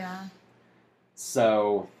 Yep. Yeah.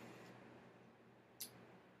 So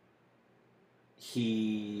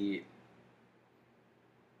he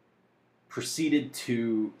proceeded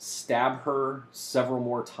to stab her several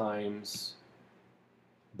more times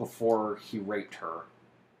before he raped her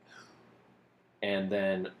and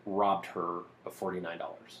then robbed her of $49.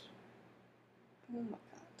 Oh my god.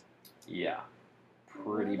 Yeah.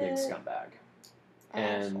 Pretty What big a scumbag.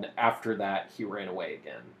 And after that, he ran away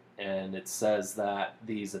again. And it says that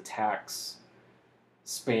these attacks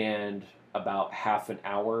spanned about half an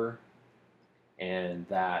hour, and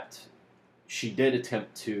that she did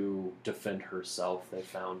attempt to defend herself. They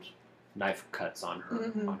found knife cuts on her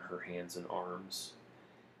Mhm. on her hands and arms.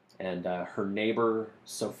 And her neighbor,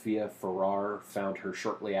 Sophia Farrar, found her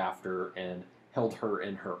shortly after and held her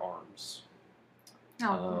in her arms.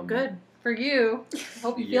 Oh, good for you.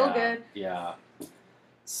 Hope you feel good. Yeah.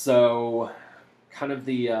 So, kind of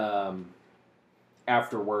the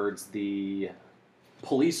afterwards, the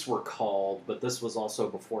police were called, but this was also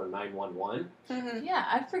before 911. Mhm. Yeah,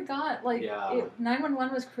 I forgot. Like, Yeah.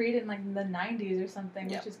 911 was created in like the 90s or something,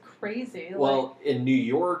 Yep. which is crazy. Well, in New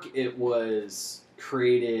York, it was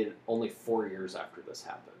created only 4 years after this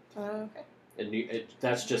happened. Okay.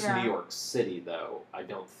 That's just Yeah. New York City, though. I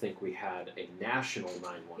don't think we had a national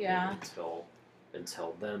 911 Yeah.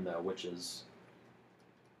 until then, though, which is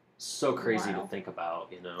so crazy to Wow. think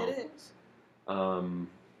about, you know. It is.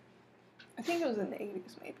 I think it was in the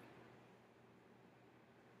 80s, maybe.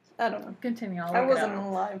 I don't know. continue. I'll I look it wasn't up.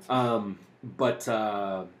 alive. But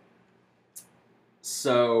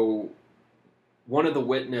so one of the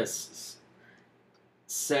witnesses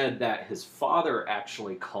said that his father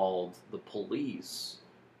actually called the police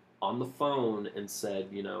on the phone and said,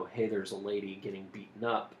 you know, hey, there's a lady getting beaten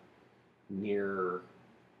up near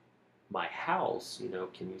my house. You know,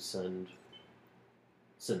 can you send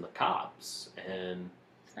the cops? And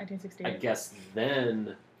It's 1968. I guess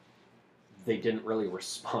then they didn't really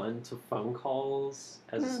respond to phone calls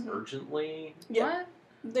as Mhm. urgently. Yeah. What?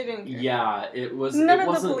 They didn't care. Yeah, it was. None it of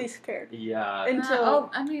the wasn't, police cared. Yeah,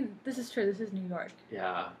 Until I mean, this is true. This is New York.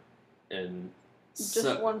 yeah, and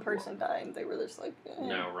just one person died, and they were just like, eh.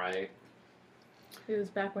 No, right? It was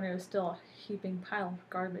back when it was still a heaping pile of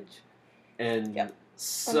garbage. And Yep.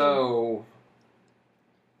 so,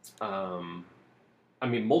 I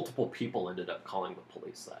mean, multiple people ended up calling the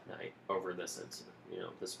police that night over this incident. You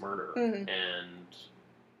know, this murder, Mhm. and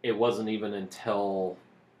it wasn't even until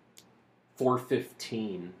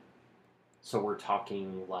 4:15. So we're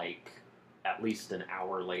talking like at least an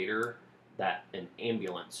hour later that an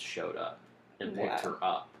ambulance showed up and picked Wow. her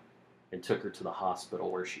up and took her to the hospital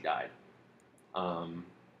where she died. And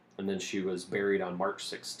then she was buried on March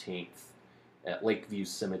 16th at Lakeview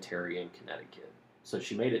Cemetery in Connecticut. So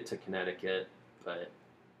she made it to Connecticut, but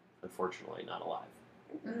unfortunately not alive.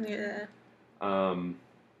 Yeah.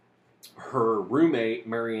 Her roommate,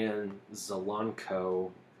 Marianne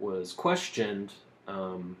Zelenko, was questioned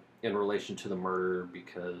in relation to the murder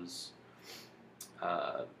because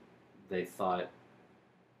they thought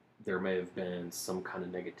there may have been some kind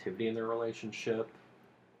of negativity in their relationship,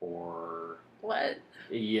 or What?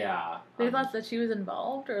 yeah, They thought that she was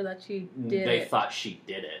involved, or that she did they it? thought she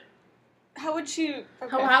did it, How would she?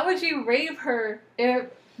 Okay. How would you rape her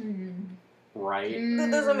if? right? That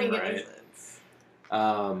doesn't make Right. any sense.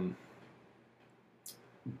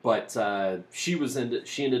 But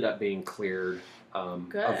she ended up being cleared of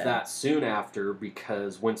Good. that soon after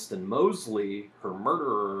because Winston Moseley, her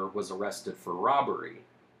murderer, was arrested for robbery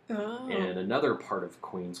Oh. in another part of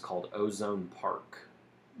Queens called Ozone Park.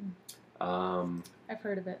 I've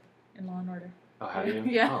heard of it in Law and Order. Oh, have you?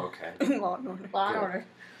 Yeah. Oh, okay. Law and Order. Law and Good.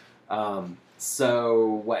 Order. So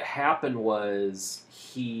what happened was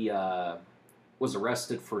he was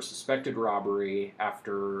arrested for suspected robbery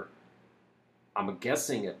after, I'm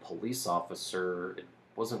guessing, a police officer, it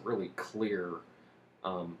wasn't really clear,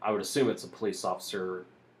 I would assume it's a police officer,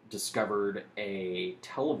 discovered a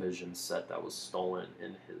television set that was stolen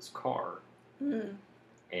in his car. Mm.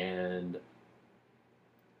 And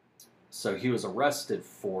so he was arrested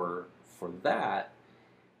for that,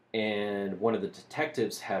 And one of the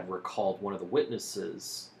detectives had recalled one of the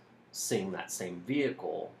witnesses seeing that same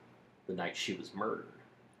vehicle the night she was murdered,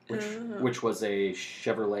 which was a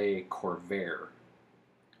Chevrolet Corvair.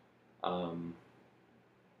 Only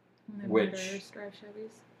Which- murderers drive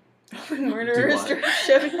Chevys. Murderers what? drive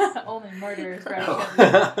Chevys. Only murderers drive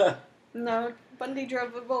Chevys. Oh. No, Bundy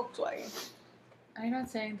drove a Volkswagen. I'm not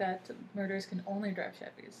saying that murderers can only drive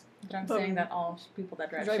Chevys, but I'm But saying that all people that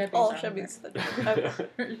drive Drive Chevys all are Chevys.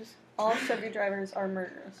 murderers. All Chevy drivers are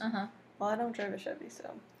murderers. Uh-huh. Well, I don't drive a Chevy, so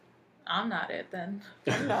I'm not it then.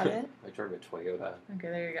 I'm not it. I drove a Toyota. Okay,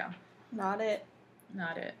 there you go. Not it.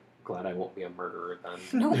 Not it. Glad I won't be a murderer then.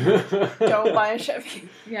 No. Don't buy a Chevy.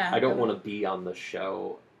 Yeah. I don't want to be on the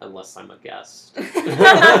show unless I'm a guest.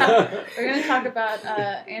 We're gonna talk about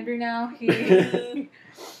Andrew now. He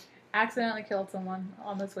accidentally killed someone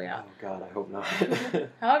on this way Oh out. God, I hope not.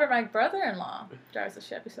 However, my brother-in-law drives a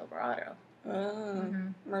Chevy Silverado.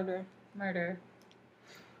 Murder. Murder.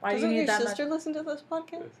 Why Doesn't do you your need that sister listen to this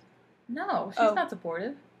podcast? No, she's Oh. not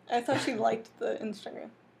supportive. I thought she liked the Instagram.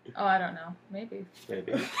 Oh, I don't know. Maybe.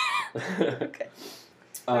 Maybe. Okay.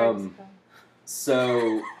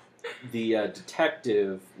 So the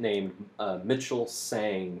detective named Mitchell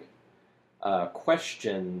Sang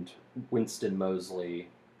questioned Winston Mosley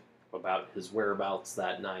about his whereabouts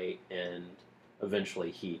that night, and eventually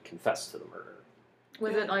he confessed to the murder.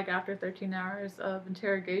 Was it like after 13 hours of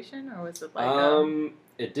interrogation, or was it like?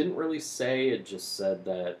 It didn't really say. It just said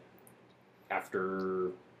that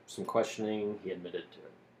after some questioning, he admitted to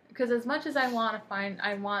it. Because as much as I want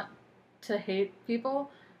to hate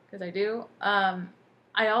people, because I do.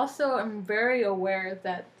 I also am very aware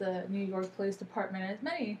that the New York Police Department, as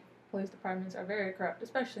many police departments, are very corrupt,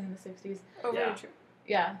 especially in the 60s. Oh, very Yeah. true.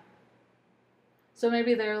 Yeah. So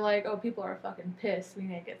maybe they're like, oh, people are fucking pissed. We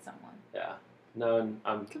need to get someone. Yeah. No,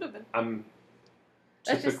 Could have been. I'm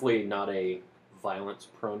That's typically not a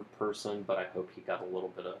violence-prone person, but I hope he got a little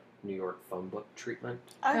bit of New York phone book treatment.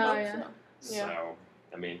 I Oh, hope yeah. so. Yeah. So,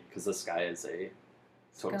 I mean, because this guy is a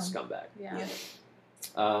total Scum. scumbag. Yeah.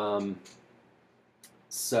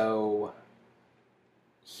 So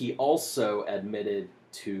he also admitted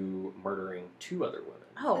to murdering 2 other women.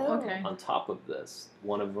 Oh, okay. On top of this,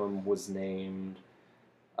 one of them was named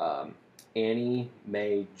Annie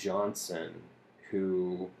Mae Johnson,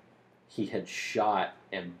 who he had shot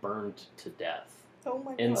and burned to death Oh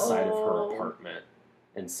my god. inside of her Oh. apartment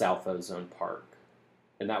in South Ozone Park.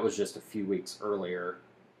 And that was just a few weeks earlier.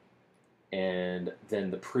 And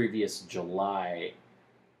then the previous July,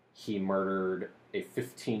 he murdered a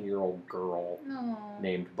 15-year-old girl No.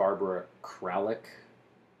 named Barbara Kralik,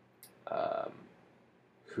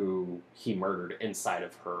 who he murdered inside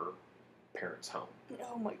of her parents' home.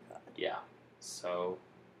 Oh my god. Yeah. So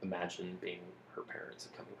imagine being her parents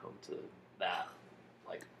and coming home to that.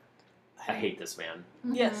 Like, I hate this man.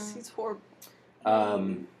 Yes, he's horrible.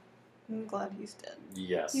 Um, I'm glad he's dead.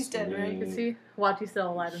 yes. He's dead, right? Is he? Well, he's still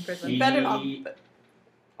alive in prison. He- Better not. But,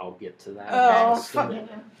 I'll get to that. oh, in just a fuck.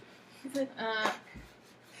 minute.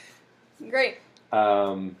 Great.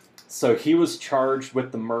 So he was charged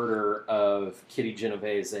with the murder of Kitty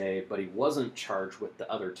Genovese, but he wasn't charged with the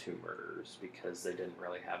other 2 murders because they didn't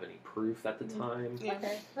really have any proof at the time. Yeah.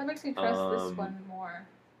 Okay, that makes me trust this Um, one more.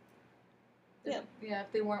 Yeah. Yeah,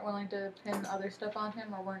 if they weren't willing to pin other stuff on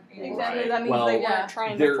him or weren't able Exactly. Right. That means Well, they Yeah. weren't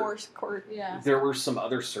trying there- to force court. to. Yeah. There were some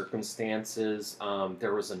other circumstances.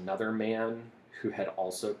 There was another man who had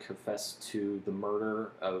also confessed to the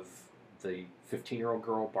murder of the 15-year-old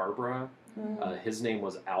girl, Barbara. His name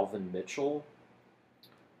was Alvin Mitchell.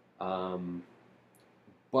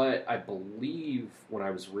 But I believe when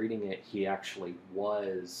I was reading it, he actually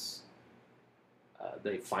was...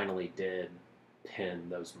 they finally did pin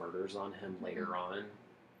those murders on him later on.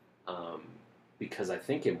 Because I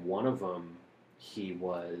think in one of them, he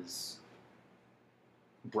was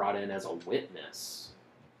brought in as a witness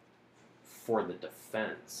for the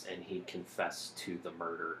defense, and he confessed to the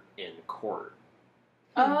murder in court.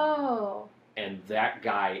 Oh. And that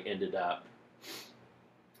guy ended up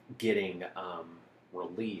getting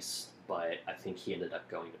released, but I think he ended up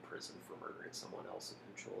going to prison for murdering someone else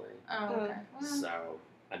eventually. Oh, okay. Well, So,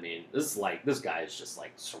 I mean, this guy is just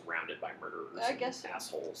like surrounded by murderers I and guess so.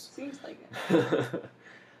 assholes. Seems like it.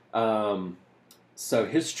 So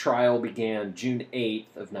his trial began June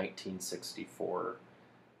 8th of 1964,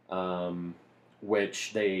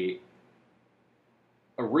 which they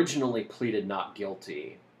originally pleaded not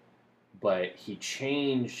guilty, but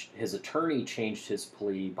his attorney changed his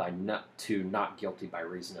plea to not guilty by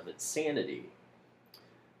reason of insanity,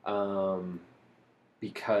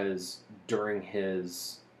 because during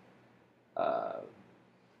his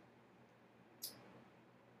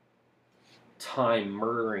time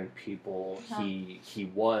murdering people, Uh-huh.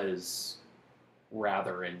 he was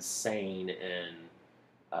rather insane, and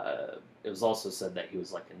it was also said that he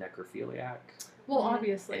was like a necrophiliac. Well, Mhm.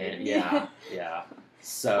 obviously. And yeah.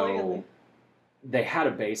 So Clearly. they had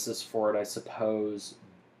a basis for it, I suppose,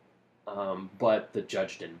 but the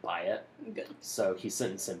judge didn't buy it, Good. so he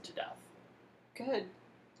sentenced him to death. Good.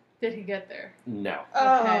 Did he get there? No,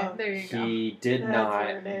 Okay, Oh, there you go. he did That's not, what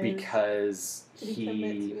it is. because did he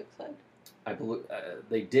commit suicide? I believe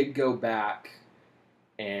they did go back,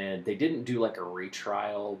 and they didn't do like a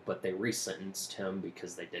retrial, but they resentenced him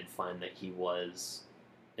because they did find that he was,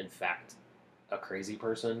 in fact, a crazy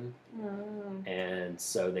person, Mm. and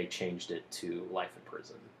so they changed it to life in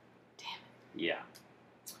prison. Damn it. Yeah.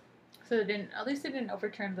 So it didn't. At least they didn't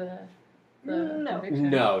overturn the No. conviction.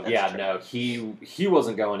 No. That's Yeah. true. No. He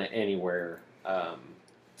wasn't going anywhere.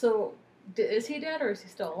 So is he dead or is he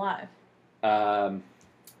still alive?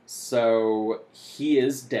 So he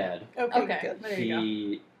is dead. Okay, Okay. good. There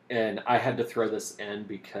you go. And I had to throw this in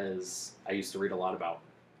because I used to read a lot about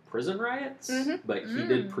prison riots, Mhm. but he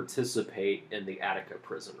did participate in the Attica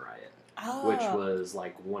prison riot, which Oh, was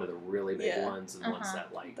like one of the really big Yeah. ones, and ones Uh-huh.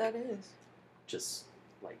 that like that is. just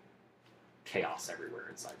like chaos everywhere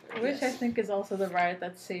inside there. Which I Yes. think is also the riot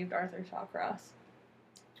that saved Arthur Shawcross.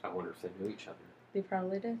 I wonder if they knew each other. They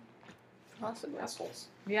probably did. Possibly. Assholes.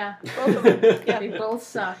 Yeah. Both of them. Yeah. They both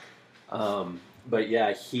suck. But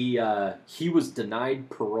yeah, he was denied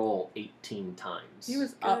parole 18 times. He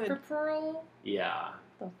was up Good. for parole? Yeah.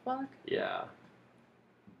 The fuck? Yeah.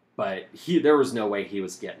 But there was no way he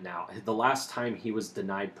was getting out. The last time he was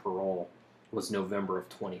denied parole was November of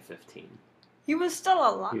 2015. He was still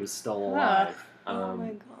alive. He was still Huh. alive. Oh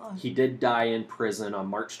my god. He did die in prison on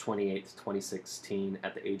March 28th, 2016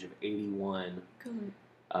 at the age of 81. Good.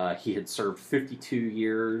 He had served 52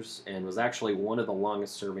 years and was actually one of the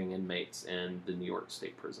longest serving inmates in the New York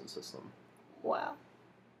State prison system. Wow.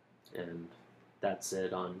 And that's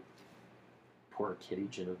it on poor Kitty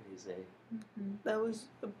Genovese. Mm-hmm. That was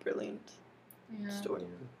a brilliant Yeah. story. Yeah.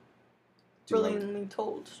 Do you want- Brilliantly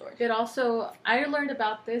told story. It also, I learned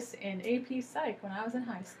about this in AP Psych when I was in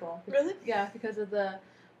high school. Really? Yeah, because of the,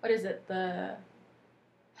 what is it, the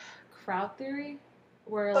crowd theory?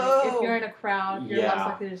 Where, like, if Oh. you're in a crowd, you're Yeah. less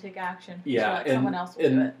likely to take action. Yeah, so, like, someone else will do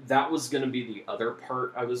and it. that was going to be the other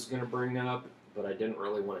part I was going to bring up, but I didn't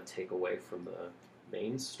really want to take away from the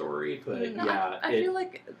main story. But No, yeah, I feel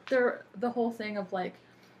like the whole thing of, like,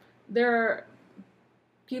 there are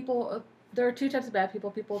people, there are two types of bad people: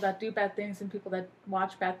 people that do bad things and people that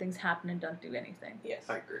watch bad things happen and don't do anything. Yes.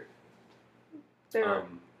 I agree. There.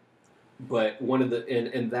 But one of the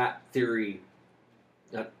and that theory,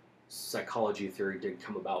 that psychology theory, did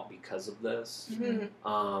come about because of this.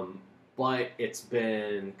 Mhm. But it's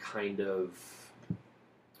been kind of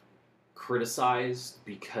criticized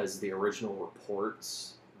because the original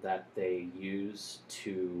reports that they used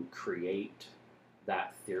to create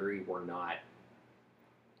that theory were not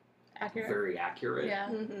Accurate. very accurate. Yeah.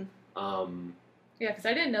 Mhm. Um, Yeah, because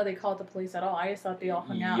I didn't know they called the police at all. I just thought they all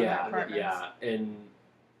hung out in their apartments. Yeah, and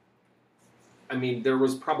I mean, there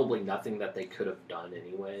was probably nothing that they could have done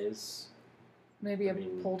anyways. Maybe I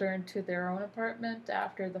mean- pulled her into their own apartment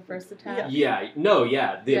after the first attack. Yeah.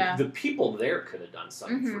 The Yeah. people there could have done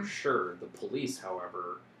something for Mhm. sure. The police,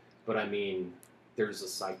 however, but I mean, there's a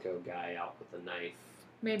psycho guy out with a knife.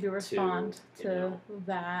 Maybe respond you to know.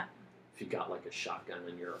 that. If you got like a shotgun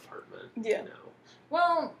in your apartment, Yeah. you know.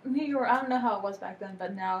 Well, New York, I don't know how it was back then,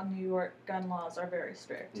 but now New York gun laws are very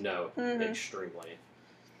strict. No, Mhm. extremely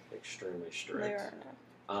strict. They are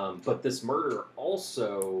now. But this murder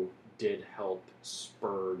also did help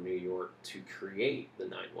spur New York to create the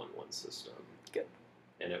 911 system. Good.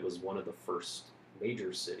 And it was one of the first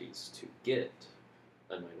major cities to get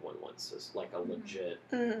a 911 system, like a legit,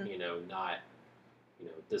 Mhm. not,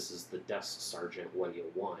 this is the desk sergeant, what do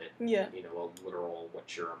you want? Yeah. A literal,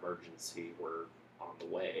 what's your emergency, we're on the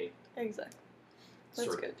way, Exactly. That's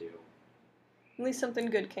sort good. of deal. At least something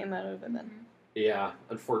good came out of it then. Mhm. Yeah,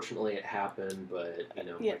 unfortunately it happened, but, like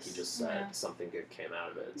you Yes. just said, Yeah. something good came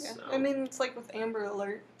out of it. Yeah. So. I mean, it's like with Amber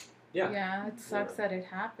Alert. Yeah. It sucks that it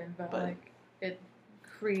happened, but, But- like, it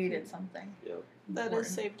created something. Yep. That important.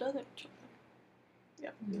 has saved other children.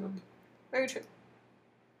 Mhm. Very true.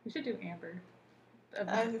 We should do Amber.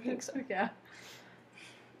 I think so. Yeah.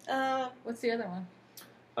 What's the other one?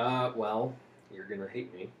 Well, you're gonna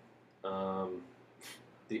hate me.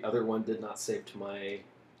 The other one did not save to my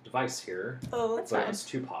device here, Oh, that's but it fine. was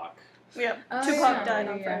Tupac. Yeah. Oh, Tupac yeah, died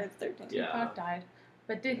yeah, on yeah. Friday the 13th. Yeah. Tupac died.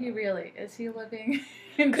 But did he really? Is he living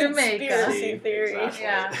in Jamaica? Conspiracy theory.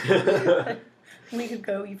 Exactly. Yeah. We could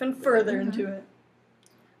go even further Mhm. into it.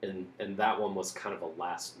 and that one was kind of a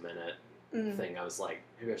last minute Mm. thing. I was like,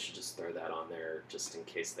 maybe I should just throw that on there just in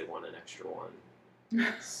case they want an extra one.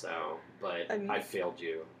 So, but I mean- I failed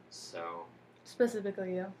you. So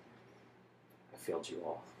Specifically you. I failed you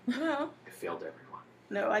all. No, I failed everyone.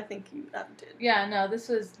 no, I think you did. Yeah, no,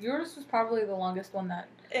 yours was probably the longest one that,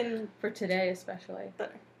 And for today especially.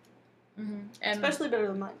 better. Mm-hmm. And Especially better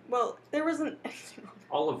than mine. Well, there wasn't anything wrong.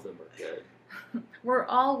 All of them are good. we're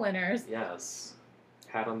all winners. Yes.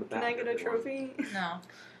 Pat on the back. Can I get a everyone. trophy? No.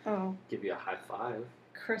 Oh. Give you a high five.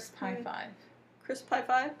 Crisp high Mm. five. Crisp high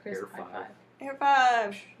five? Crisp Air high five. five. Air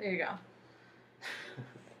five! There you go.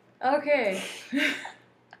 Okay.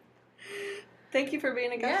 Thank you for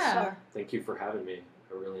being a guest Yeah. star. Thank you for having me.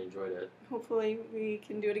 I really enjoyed it. Hopefully we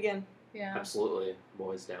can do it again. Yeah. Absolutely. I'm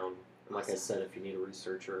always down. And like I Awesome. said, if you need a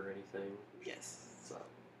researcher or anything, Yes. so,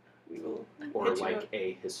 We will. or hit you like up.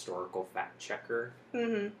 a historical fact checker.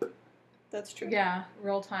 Mm-hmm. That's true. Yeah,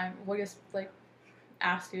 real time. We'll just like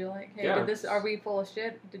ask you like, hey, Yeah. are we full of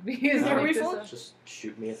shit? Did we Yeah. Are make we this full? up? Just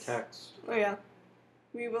shoot me a text Oh, yeah.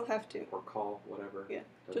 We will have to. or call, whatever. Yeah,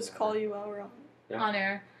 Doesn't Just matter. call you while we're on. Yeah. On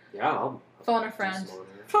air? Yeah, I'll Phone a do friend. some on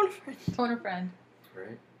air, Phone a friend. Phone a friend.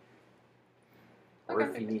 right? Or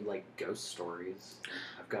Okay. if you need like ghost stories,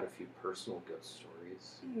 I've got a few personal ghost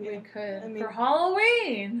stories. We Yeah. could I mean- for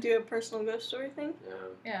Halloween. Do you have a personal ghost story thing? Yeah,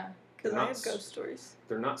 Yeah. Because I Not have s- ghost stories.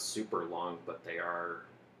 they're not super long, but they are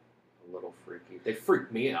a little freaky. They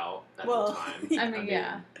freaked me out at Well, the time. I mean,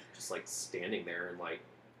 yeah. just like standing there and like,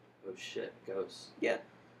 oh shit, ghosts.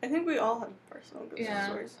 I think we all have personal ghost Yeah.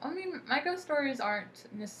 stories. I mean, my ghost stories aren't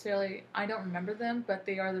necessarily. I don't remember them, but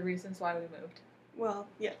they are the reasons why we moved. Well,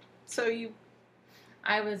 yeah. So you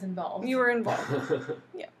I was involved. were involved.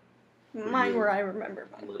 Mine you- were I remember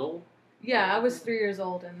mine. Little? Yeah, I was 3 years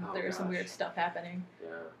old, and Oh, there was some gosh. weird stuff happening Yeah.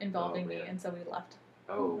 involving Oh, me, man. and so we left.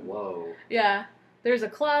 Oh, whoa. Yeah, there's a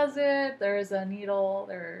closet. There's a needle.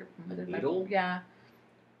 needle? Yeah.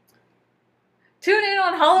 Tune in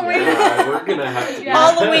on Halloween. Yeah, we're gonna have to. Yeah.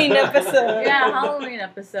 Halloween episode. Yeah, Halloween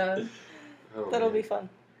episode. Oh, That'll man. be fun.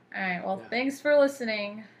 All right. Well, Yeah. thanks for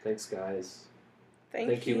listening. Thanks, guys.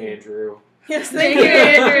 Thank you, Andrew. Yes, Thank thank you,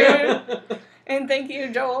 you. Andrew. And thank you,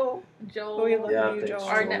 Joel. Joel. We love Yeah, you, thanks,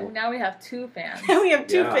 Joel. Joel. Now we have 2 fans. we have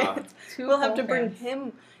 2 Yeah. fans. 2 We'll have to whole bring fans.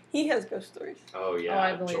 him. He has ghost stories. Oh yeah, Oh,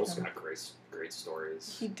 I believe Joel's him. got great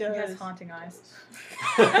stories. He He does. has haunting eyes.